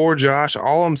ever before, Josh.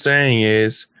 All I'm saying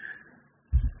is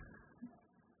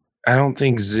I don't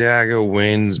think Zaga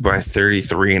wins by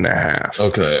 33.5.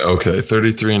 Okay.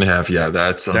 33.5. Yeah,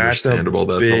 that's understandable.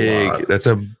 That's a lot. That's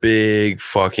a big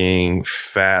fucking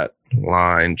fat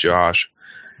line, Josh.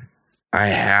 I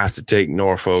have to take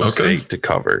Norfolk State to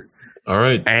cover. All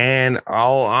right. And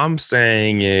all I'm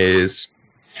saying is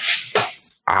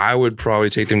I would probably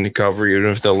take them to cover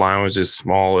even if the line was as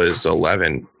small as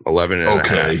 11 and a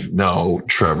half. No,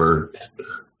 Trevor.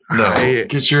 No,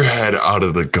 get your head out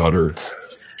of the gutter.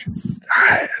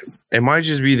 It might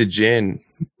just be the gin,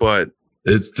 but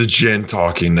it's the gin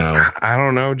talking now. I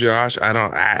don't know, Josh.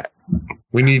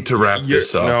 We need to wrap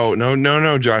this up.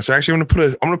 No, Josh. Actually,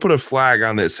 I'm gonna put a flag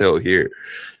on this hill here.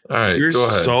 All right, you're go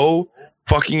ahead. So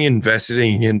fucking invested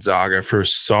in Gonzaga for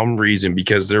some reason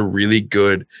because they're really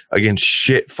good against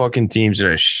shit fucking teams in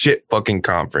a shit fucking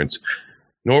conference.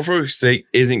 Norfolk State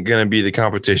isn't gonna be the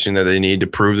competition that they need to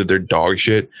prove that they're dog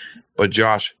shit. But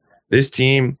Josh, this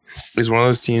team is one of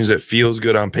those teams that feels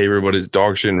good on paper, but is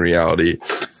dog shit in reality.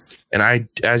 And I,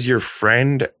 as your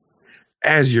friend,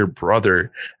 as your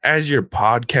brother, as your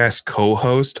podcast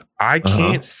co-host, I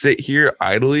can't sit here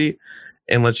idly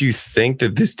and let you think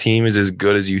that this team is as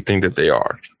good as you think that they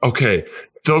are. Okay.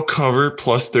 They'll cover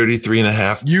plus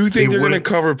 33.5. You think they're going to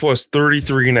cover plus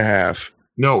 33.5?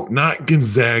 No, not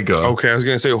Gonzaga. Okay, I was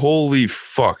going to say, holy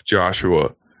fuck,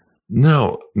 Joshua.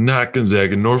 No, not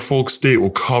Gonzaga. Norfolk State will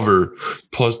cover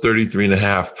plus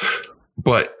 33.5.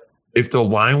 But if the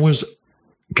line was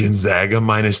Gonzaga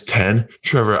minus 10,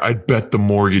 Trevor, I'd bet the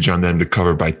mortgage on them to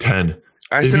cover by 10.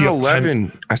 I said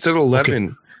 11. I said 11.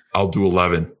 Okay, I'll do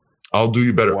 11. I'll do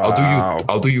you better. Wow.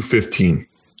 I'll do you 15.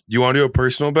 You want to do a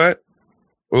personal bet?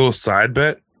 A little side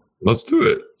bet? Let's do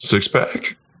it.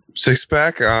 6-pack.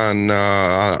 6-pack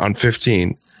on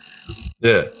 15.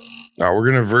 Yeah. We're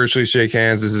gonna virtually shake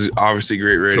hands. This is obviously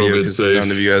great radio because none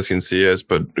of you guys can see us,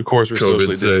 but of course we're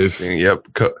COVID socially distancing. Yep,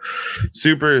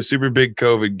 super big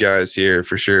COVID guys here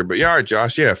for sure. But yeah, all right,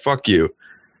 Josh. Yeah, fuck you.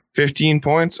 15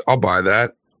 points. I'll buy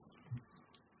that.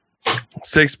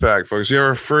 6-pack, folks. We have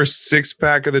our first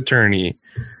 6-pack of the tourney.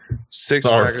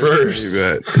 6-pack our of first.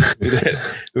 the tourney bet.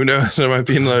 Who knows? There might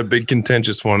be another big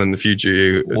contentious one in the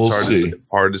future. It's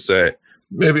hard to say.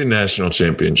 Maybe a national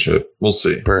championship. We'll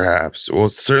see. Perhaps. Well,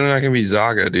 it's certainly not going to be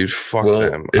Zaga, dude. Fuck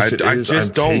them. I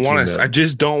just don't want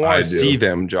to see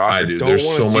them, Josh. I do. There's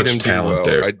so much talent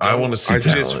there. I want to see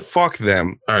talent. Just fuck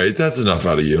them. All right, that's enough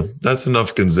out of you. That's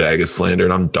enough Gonzaga slander,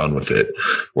 and I'm done with it.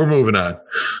 We're moving on.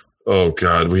 Oh,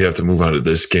 God, we have to move on to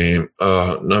this game.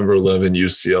 Number 11,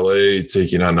 UCLA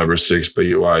taking on number 6,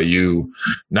 BYU,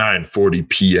 9:40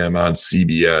 p.m. on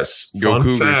CBS.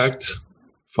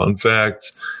 Fun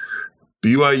fact.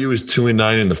 BYU is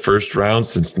 2-9 in the first round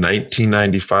since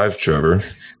 1995, Trevor.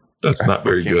 That's not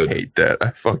very good. I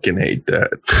fucking hate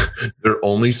that. Their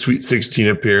only Sweet 16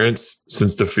 appearance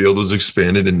since the field was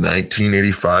expanded in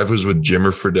 1985 was with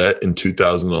Jimmer Fredette in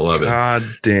 2011. God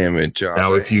damn it, Josh.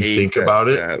 Now, if you think about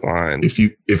it,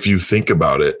 if you think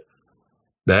about it,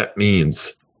 that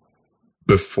means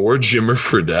before Jimmer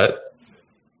Fredette,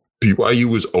 BYU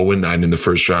was 0-9 in the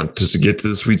first round. To get to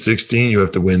the Sweet 16, you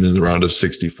have to win in the round of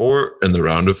 64 and the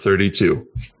round of 32.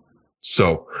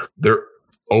 So they're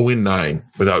 0-9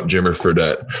 without Jimmer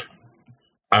Fredette.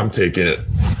 I'm taking it.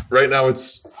 Right now,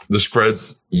 it's the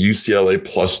spread's UCLA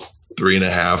plus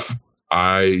 3.5.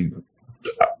 I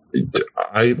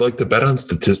like to bet on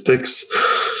statistics.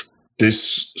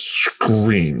 This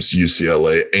screams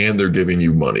UCLA, and they're giving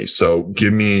you money. So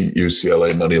give me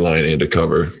UCLA money line and a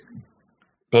cover.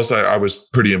 Plus, I was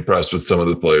pretty impressed with some of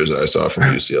the players that I saw from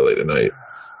UCLA tonight.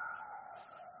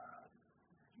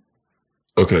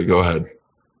 Okay, go ahead.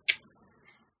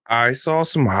 I saw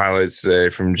some highlights today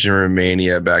from Jimmer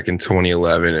Mania back in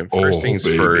 2011. And first things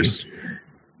first,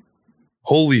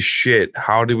 holy shit,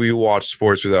 how do we watch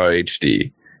sports without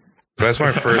HD? That's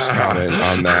my first comment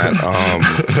on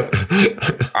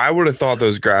that. I would have thought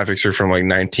those graphics are from like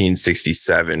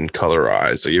 1967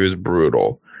 colorized. Like, it was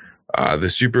brutal. The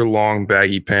super long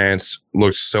baggy pants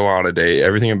looked so out of date.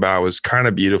 Everything about it was kind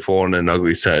of beautiful in an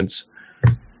ugly sense.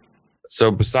 So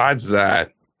besides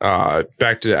that,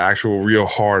 back to the actual real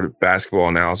hard basketball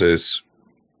analysis.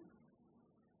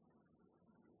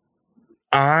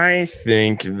 I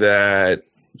think that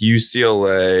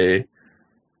UCLA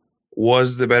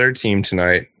was the better team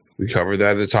tonight. We covered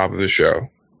that at the top of the show.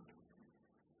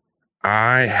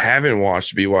 I haven't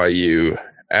watched BYU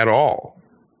at all.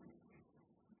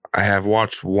 I have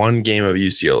watched one game of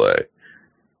UCLA.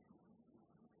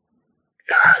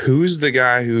 Who's the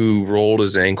guy who rolled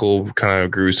his ankle kind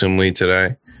of gruesomely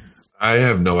today? I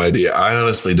have no idea. I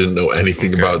honestly didn't know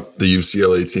anything about the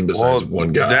UCLA team besides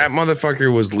one guy. That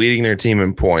motherfucker was leading their team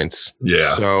in points.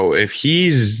 Yeah. So if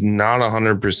he's not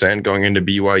 100% going into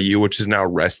BYU, which is now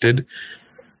rested,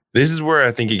 this is where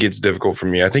I think it gets difficult for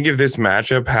me. I think if this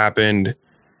matchup happened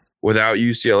without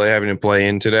UCLA having to play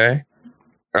in today,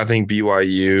 I think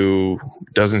BYU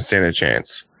doesn't stand a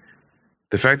chance.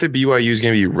 The fact that BYU is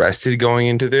going to be rested going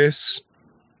into this,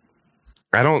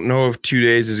 I don't know if 2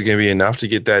 days is going to be enough to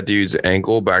get that dude's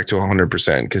ankle back to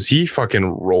 100% because he fucking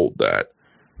rolled that.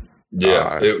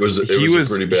 Yeah, it was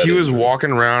pretty bad. He was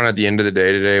walking around at the end of the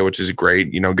day today, which is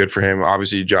great. You know, good for him.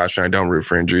 Obviously, Josh and I don't root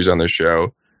for injuries on this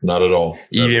show. Not at all.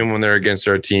 Even when they're against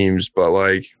our teams. But,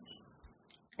 like,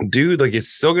 dude, like, it's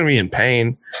still going to be in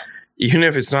pain. Even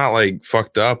if it's not like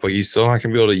fucked up, like, he's still not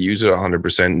gonna be able to use it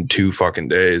 100% in 2 fucking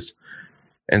days.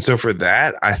 And so for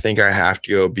that, I think I have to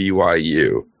go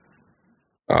BYU.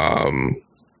 I'm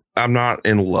not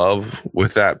in love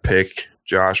with that pick,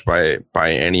 Josh, by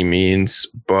any means,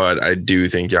 but I do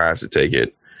think I have to take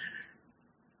it.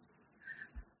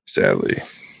 Sadly.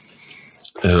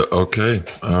 Okay.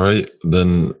 All right.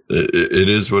 Then it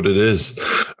is what it is.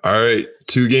 All right.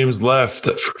 2 games left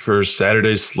for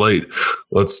Saturday's slate.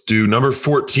 Let's do number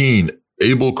 14,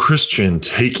 Abel Christian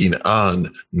taking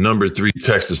on number 3,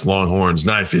 Texas Longhorns,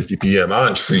 9:50 p.m.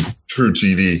 on True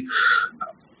TV.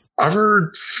 I've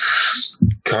heard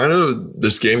kind of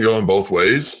this game going both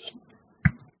ways.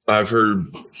 I've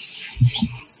heard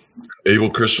Abel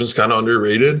Christian's kind of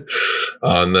underrated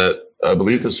on that. I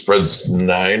believe the spread's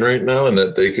 9 right now and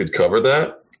that they could cover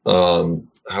that.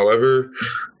 However,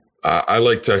 I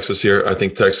like Texas here. I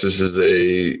think Texas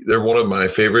they're one of my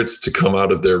favorites to come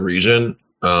out of their region.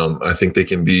 I think they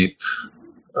can beat,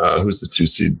 who's the 2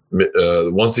 seed?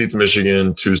 The 1 seed's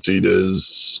Michigan, 2 seed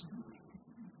is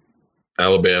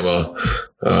Alabama.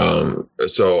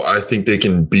 So I think they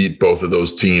can beat both of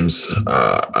those teams.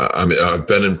 I've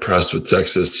been impressed with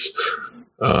Texas.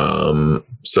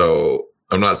 So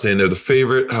I'm not saying they're the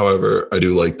favorite. However, I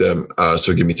do like them.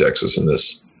 So give me Texas in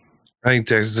this. I think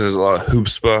Texas has a lot of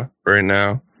hoopspa right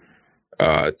now.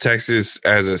 Texas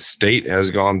as a state has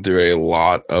gone through a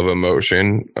lot of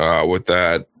emotion with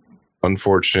that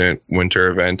unfortunate winter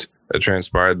event that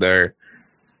transpired there.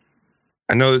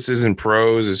 I know this isn't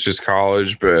pros, it's just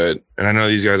college, and I know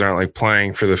these guys aren't like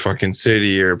playing for the fucking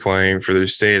city or playing for their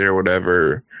state or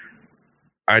whatever.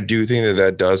 I do think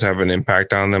that does have an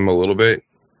impact on them a little bit.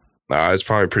 It's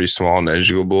probably pretty small and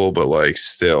negligible, but like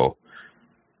still,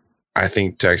 I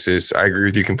think Texas, I agree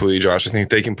with you completely, Josh. I think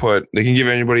they can give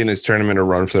anybody in this tournament a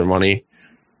run for their money.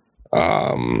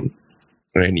 And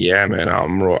yeah, man,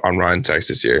 I'm riding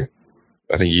Texas here.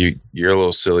 I think you're a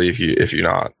little silly if you're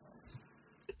not.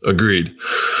 Agreed.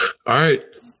 All right,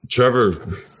 Trevor,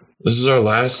 this is our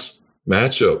last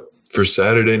matchup for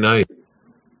Saturday night,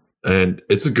 and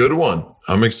it's a good one.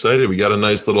 I'm excited. We got a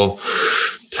nice little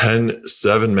 10-7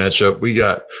 matchup. We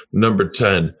got number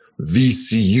 10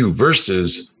 VCU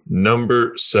versus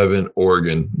number 7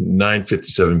 Oregon,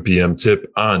 9:57 p.m.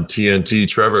 tip on TNT.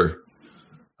 Trevor,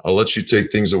 I'll let you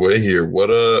take things away here. What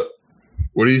are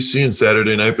you seeing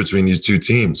Saturday night between these two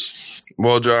teams?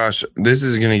 Well, Josh, this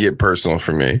is going to get personal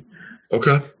for me.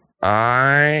 Okay.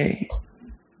 I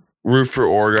root for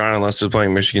Oregon unless they're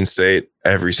playing Michigan State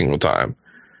every single time.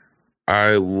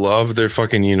 I love their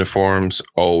fucking uniforms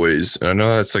always. And I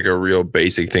know that's like a real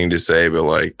basic thing to say, but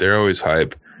like they're always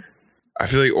hype. I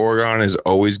feel like Oregon is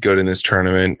always good in this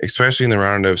tournament, especially in the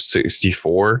round of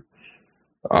 64.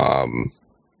 I'm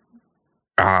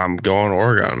going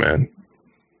Oregon, man.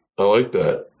 I like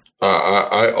that.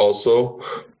 I also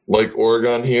like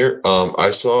Oregon here.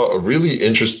 I saw a really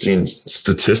interesting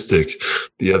statistic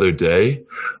the other day.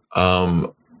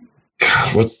 Hold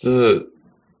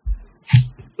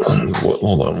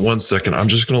on 1 second. I'm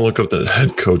just going to look up the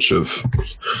head coach of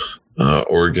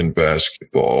Oregon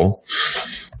basketball.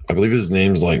 I believe his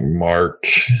name's like Mark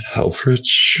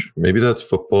Helfrich. Maybe that's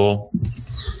football.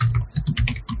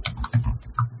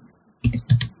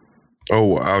 Oh,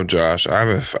 wow, Josh. I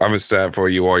have a stat for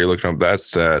you while you're looking up that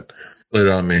stat. Lay it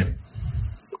on me.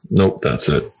 Nope, that's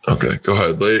it. Okay, go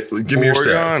ahead. Give me your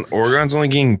stat. Oregon's only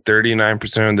getting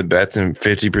 39% of the bets and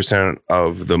 50%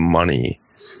 of the money.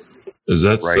 Is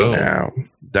that right so? Now?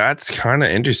 That's kind of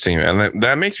interesting, man.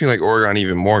 That makes me like Oregon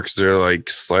even more because they're like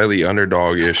slightly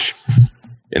underdog-ish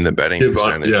in the betting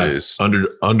percentages. Yeah,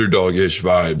 underdog-ish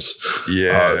vibes.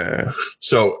 Yeah.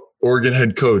 So Oregon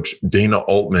head coach Dana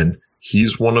Altman,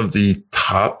 he's one of the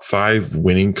top 5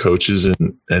 winning coaches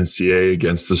in NCAA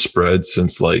against the spread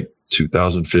since like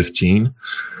 2015.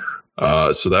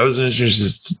 So that was an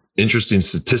interesting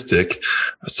statistic.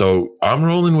 So I'm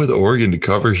rolling with Oregon to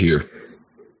cover here.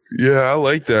 Yeah, I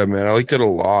like that, man. I like that a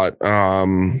lot.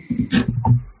 I'm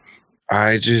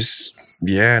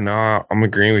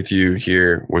agreeing with you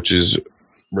here, which is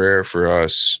rare for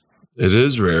us. It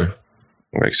is rare.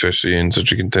 Like, especially in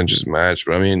such a contentious match.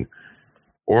 But I mean,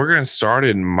 Oregon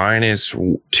started minus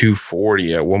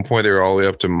 240. At one point, they were all the way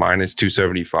up to minus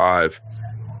 275.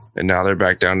 And now they're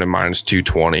back down to minus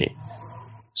 220.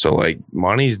 So, like,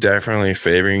 money's definitely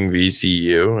favoring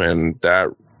VCU, and that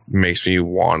makes me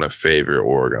want to favor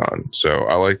Oregon. So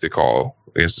I like the call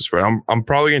against the spread. I'm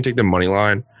probably going to take the money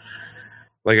line.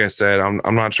 Like I said, I'm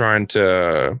not trying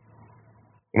to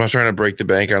break the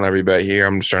bank on every bet here.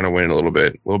 I'm just trying to win a little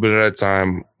bit at a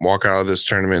time, walk out of this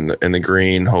tournament in the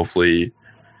green. Hopefully,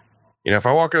 if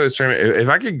I walk out of this tournament, if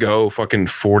I could go fucking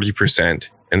 40%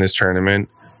 in this tournament,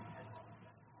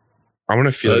 I'm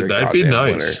gonna feel like that'd be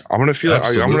nice. Winner. I'm gonna feel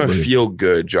I'm gonna feel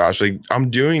good, Josh. Like I'm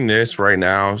doing this right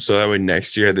now, so that way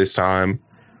next year at this time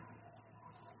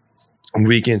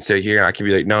we can sit here and I can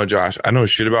be like, no, Josh, I know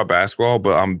shit about basketball,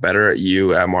 but I'm better at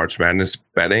you at March Madness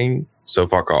betting. So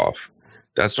fuck off.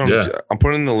 That's what I'm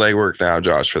putting in the legwork now,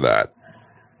 Josh, for that.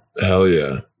 Hell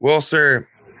yeah. Well, sir,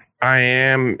 I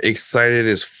am excited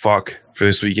as fuck for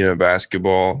this weekend of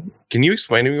basketball. Can you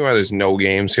explain to me why there's no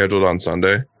game scheduled on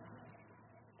Sunday?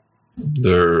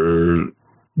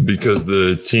 Because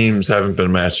the teams haven't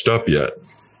been matched up yet.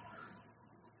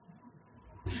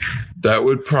 That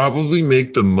would probably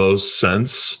make the most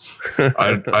sense.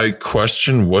 I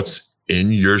question what's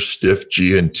in your stiff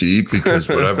G&T because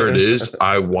whatever it is,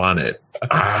 I want it.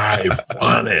 I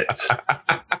want it.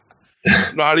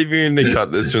 I'm not even going to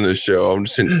cut this from the show. I'm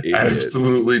just an idiot.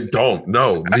 Absolutely don't.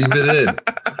 No, leave it in.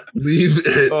 Leave it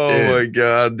in. My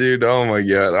God, dude. Oh, my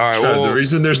God. All right. Well, the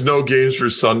reason there's no games for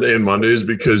Sunday and Monday is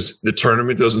because the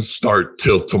tournament doesn't start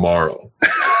till tomorrow.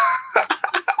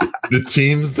 The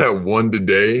teams that won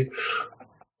today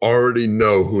already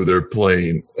know who they're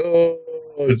playing. Oh,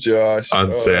 Josh.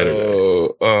 On Saturday.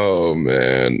 Oh,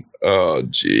 man. Oh,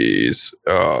 jeez.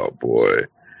 Oh, boy.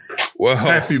 Well,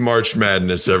 happy March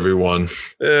Madness, everyone.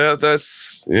 Yeah,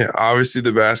 that's obviously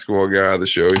the basketball guy of the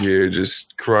show here,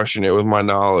 just crushing it with my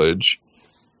knowledge.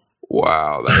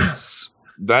 Wow,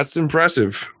 that's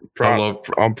impressive.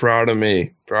 I'm proud of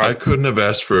me. I couldn't have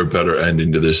asked for a better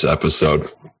ending to this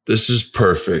episode. This is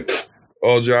perfect.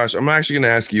 Oh, Josh, I'm actually going to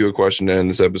ask you a question to end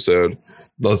this episode.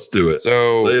 Let's do it.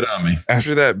 So, lay it on me.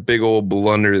 After that big old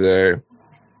blunder there,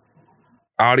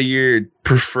 out of your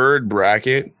preferred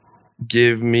bracket,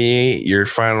 give me your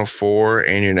Final Four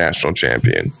and your national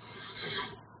champion.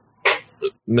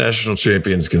 National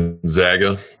champions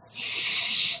Gonzaga.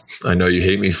 I know you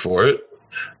hate me for it.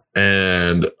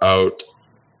 And out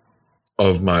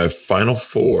of my Final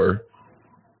Four,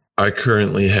 I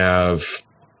currently have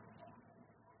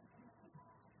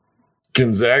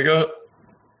Gonzaga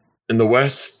in the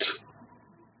West.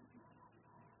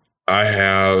 I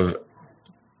have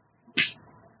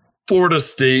Florida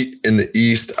State in the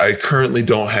East. I currently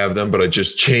don't have them, but I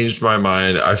just changed my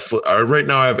mind. Right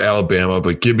now I have Alabama,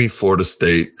 but give me Florida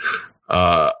State.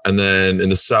 And then in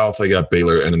the South, I got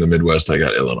Baylor, and in the Midwest, I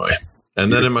got Illinois.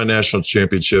 And then in my national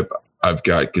championship, I've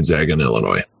got Gonzaga and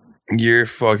Illinois. You're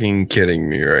fucking kidding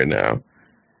me right now.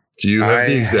 Do you have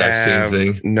the exact same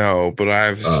thing? No,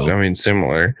 but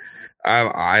similar. I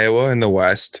have Iowa in the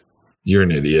West. You're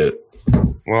an idiot.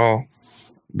 Well,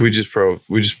 we just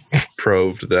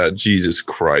proved that. Jesus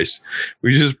Christ.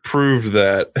 We just proved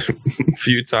that a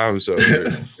few times over.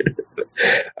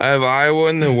 I have Iowa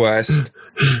in the West.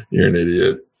 You're an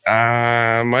idiot.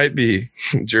 Might be.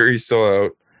 Jury's still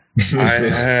out. I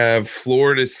have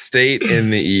Florida State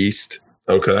in the East.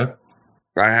 Okay.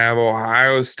 I have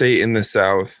Ohio State in the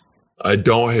South. I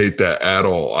don't hate that at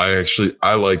all. I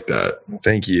like that.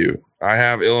 Thank you. I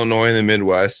have Illinois in the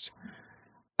Midwest.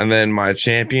 And then my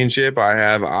championship, I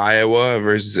have Iowa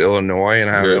versus Illinois, and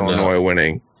I have Illinois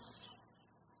winning.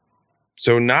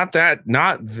 So not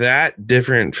that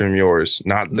different from yours.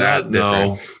 Not that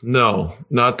different. No,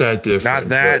 not that different. Not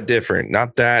that different.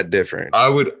 Not that different. I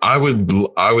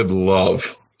would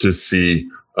love to see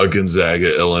a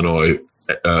Gonzaga Illinois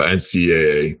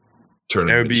NCAA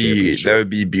tournament. That would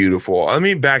be beautiful. Let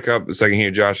me back up a second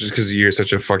here, Josh, just because you're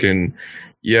such a fucking.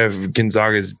 You have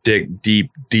Gonzaga's dick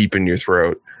deep in your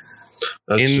throat.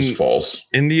 That's just false.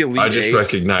 In the Elite I just Eight,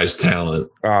 recognize talent.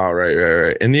 Oh,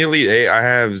 right. In the Elite Eight, I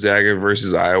have Zaga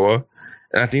versus Iowa.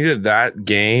 And I think that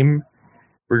game,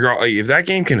 if that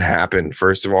game can happen,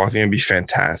 first of all, I think it'd be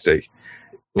fantastic.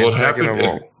 Well, it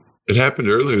happened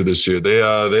earlier this year. They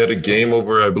had a game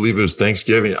over, I believe it was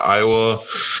Thanksgiving, Iowa.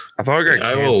 I thought it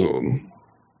got canceled.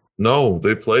 No,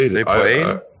 they played. They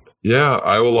played? Yeah,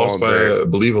 Iowa lost by, I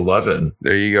believe, 11.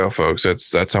 There you go, folks.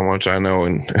 That's how much I know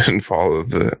and follow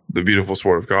the beautiful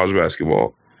sport of college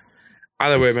basketball.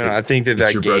 Either way, man, I think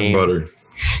that your game, bread and butter.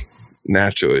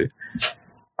 Naturally,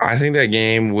 I think that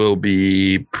game will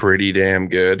be pretty damn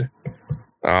good.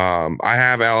 I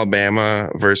have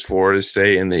Alabama versus Florida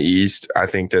State in the East. I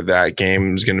think that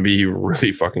game is going to be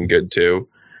really fucking good too.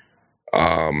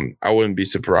 I wouldn't be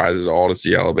surprised at all to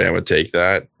see Alabama take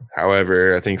that.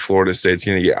 However, I think Florida State's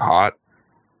going to get hot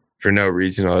for no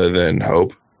reason other than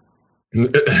hope.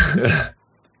 In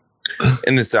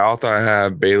the South, I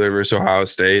have Baylor versus Ohio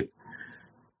State.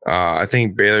 I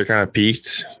think Baylor kind of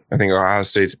peaked. I think Ohio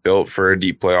State's built for a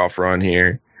deep playoff run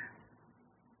here.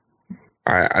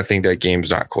 I think that game's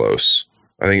not close.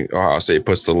 I think Ohio State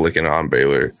puts the licking on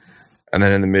Baylor. And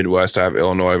then in the Midwest, I have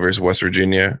Illinois versus West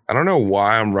Virginia. I don't know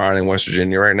why I'm riding West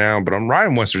Virginia right now, but I'm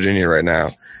riding West Virginia right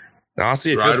now. And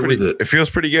honestly, it feels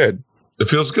pretty good. It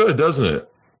feels good, doesn't it?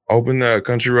 Open the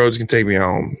country roads can take me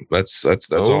home. That's all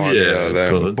I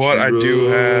know. But I do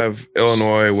have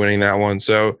Illinois winning that one.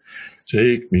 So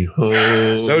take me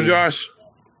home. So Josh,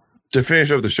 to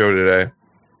finish up the show today,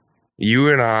 you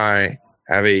and I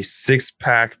have a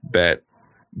 6-pack bet,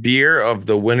 beer of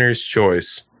the winner's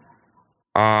choice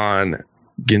on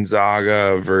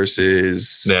Gonzaga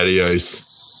versus Natty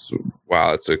Ice.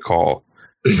 Wow, that's a call.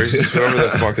 Versus whoever the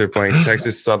fuck they're playing,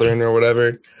 Texas Southern or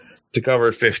whatever, to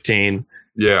cover 15.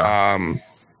 Yeah.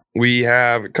 We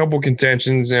have a couple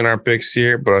contentions in our picks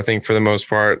here, but I think for the most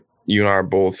part, you and I are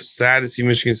both sad to see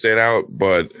Michigan State out,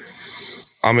 but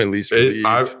I'm at least relieved.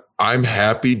 I'm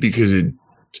happy because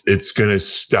it's going to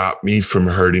stop me from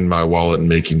hurting my wallet and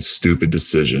making stupid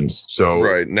decisions. So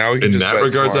right now, in that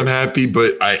regards, I'm happy,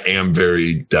 but I am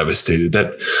very devastated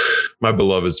that my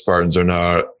beloved Spartans are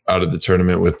now out of the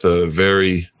tournament with a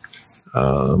very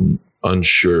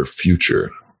unsure future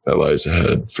that lies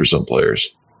ahead for some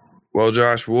players. Well,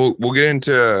 Josh, we'll get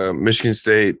into Michigan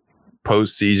State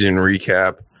postseason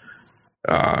recap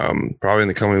probably in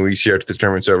the coming weeks here after the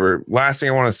tournament's over. Last thing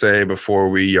I want to say before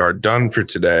we are done for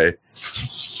today,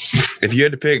 if you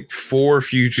had to pick 4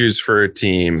 futures for a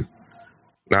team,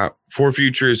 not 4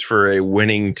 futures for a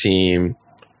winning team,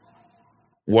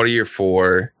 what are your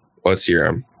 4? Let's hear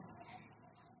them.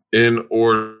 In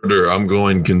order, I'm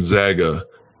going Gonzaga,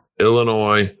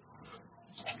 Illinois,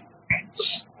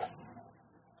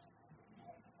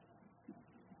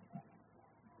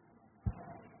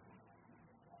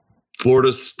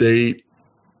 Florida State,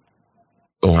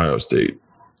 Ohio State.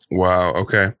 Wow.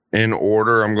 Okay. In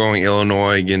order, I'm going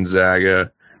Illinois,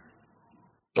 Gonzaga,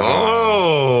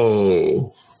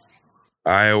 Iowa,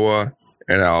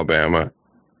 and Alabama.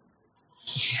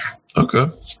 Okay.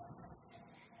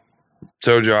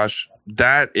 So, Josh,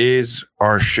 that is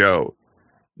our show.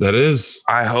 That is.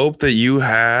 I hope that you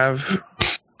have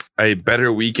a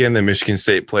better weekend than Michigan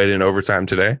State played in overtime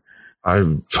today. I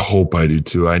hope I do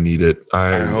too. I need it.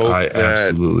 I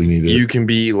absolutely need it. You can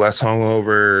be less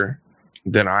hungover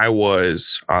than I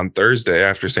was on Thursday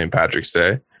after St. Patrick's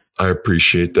Day. I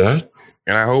appreciate that.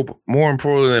 And I hope, more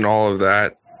importantly than all of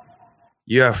that,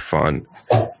 you have fun.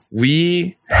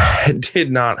 We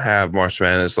did not have March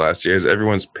Madness last year, as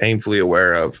everyone's painfully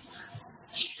aware of.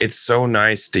 It's so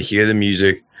nice to hear the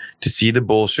music, to see the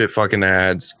bullshit fucking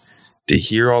ads, to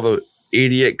hear all the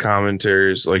idiot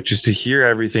commenters, like just to hear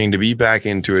everything, to be back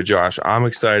into it, Josh. I'm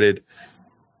excited.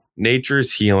 Nature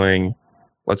is healing.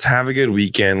 Let's have a good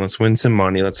weekend. Let's win some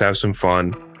money. Let's have some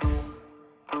fun.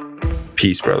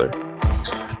 Peace, brother.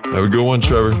 Have a good one,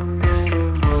 Trevor.